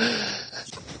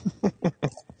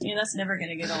 Yeah, that's never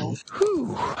gonna get old.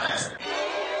 Whew.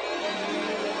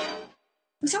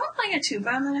 Was someone playing a tuba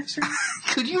on the next room?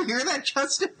 Could you hear that,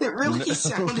 Justin? It really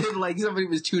sounded like somebody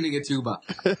was tuning a tuba.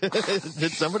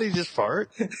 Did somebody just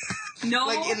fart? No.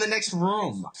 Like in the next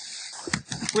room.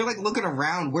 We're like looking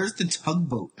around. Where's the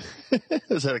tugboat?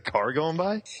 Is that a car going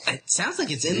by? It sounds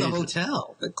like it's in the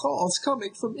hotel. The call's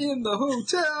coming from in the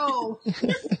hotel.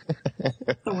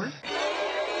 The word?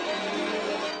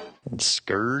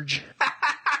 Scourge?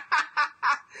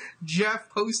 Jeff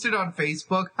posted on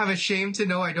Facebook, I'm ashamed to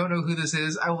know I don't know who this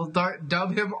is. I will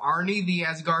dub him Arnie the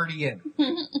Asgardian.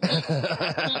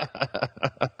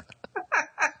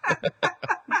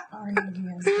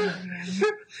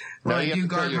 Now Right, you you have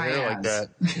to cut guard your my hair ass. like that.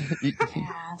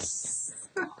 Yes.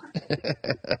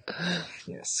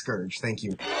 Yes, Scourge, thank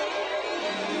you.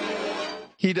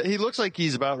 He looks like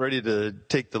he's about ready to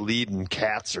take the lead in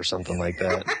Cats or something like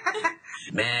that.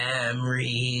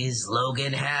 Memories,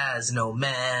 Logan has no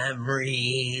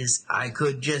memories. I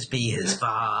could just be his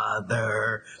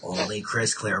father. Only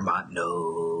Chris Claremont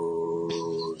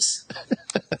knows.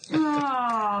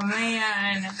 Oh,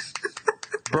 man.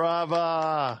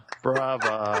 Brava!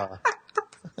 Brava!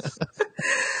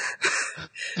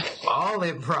 All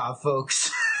improv,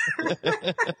 folks.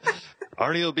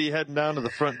 Arnie will be heading down to the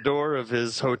front door of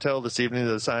his hotel this evening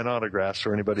to sign autographs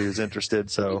for anybody who's interested,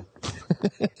 so...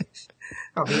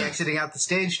 I'll be exiting out the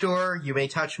stage door. You may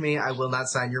touch me. I will not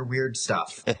sign your weird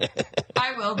stuff.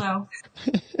 I will, though.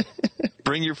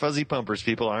 Bring your fuzzy pumpers,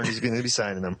 people. Arnie's going to be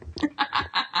signing them.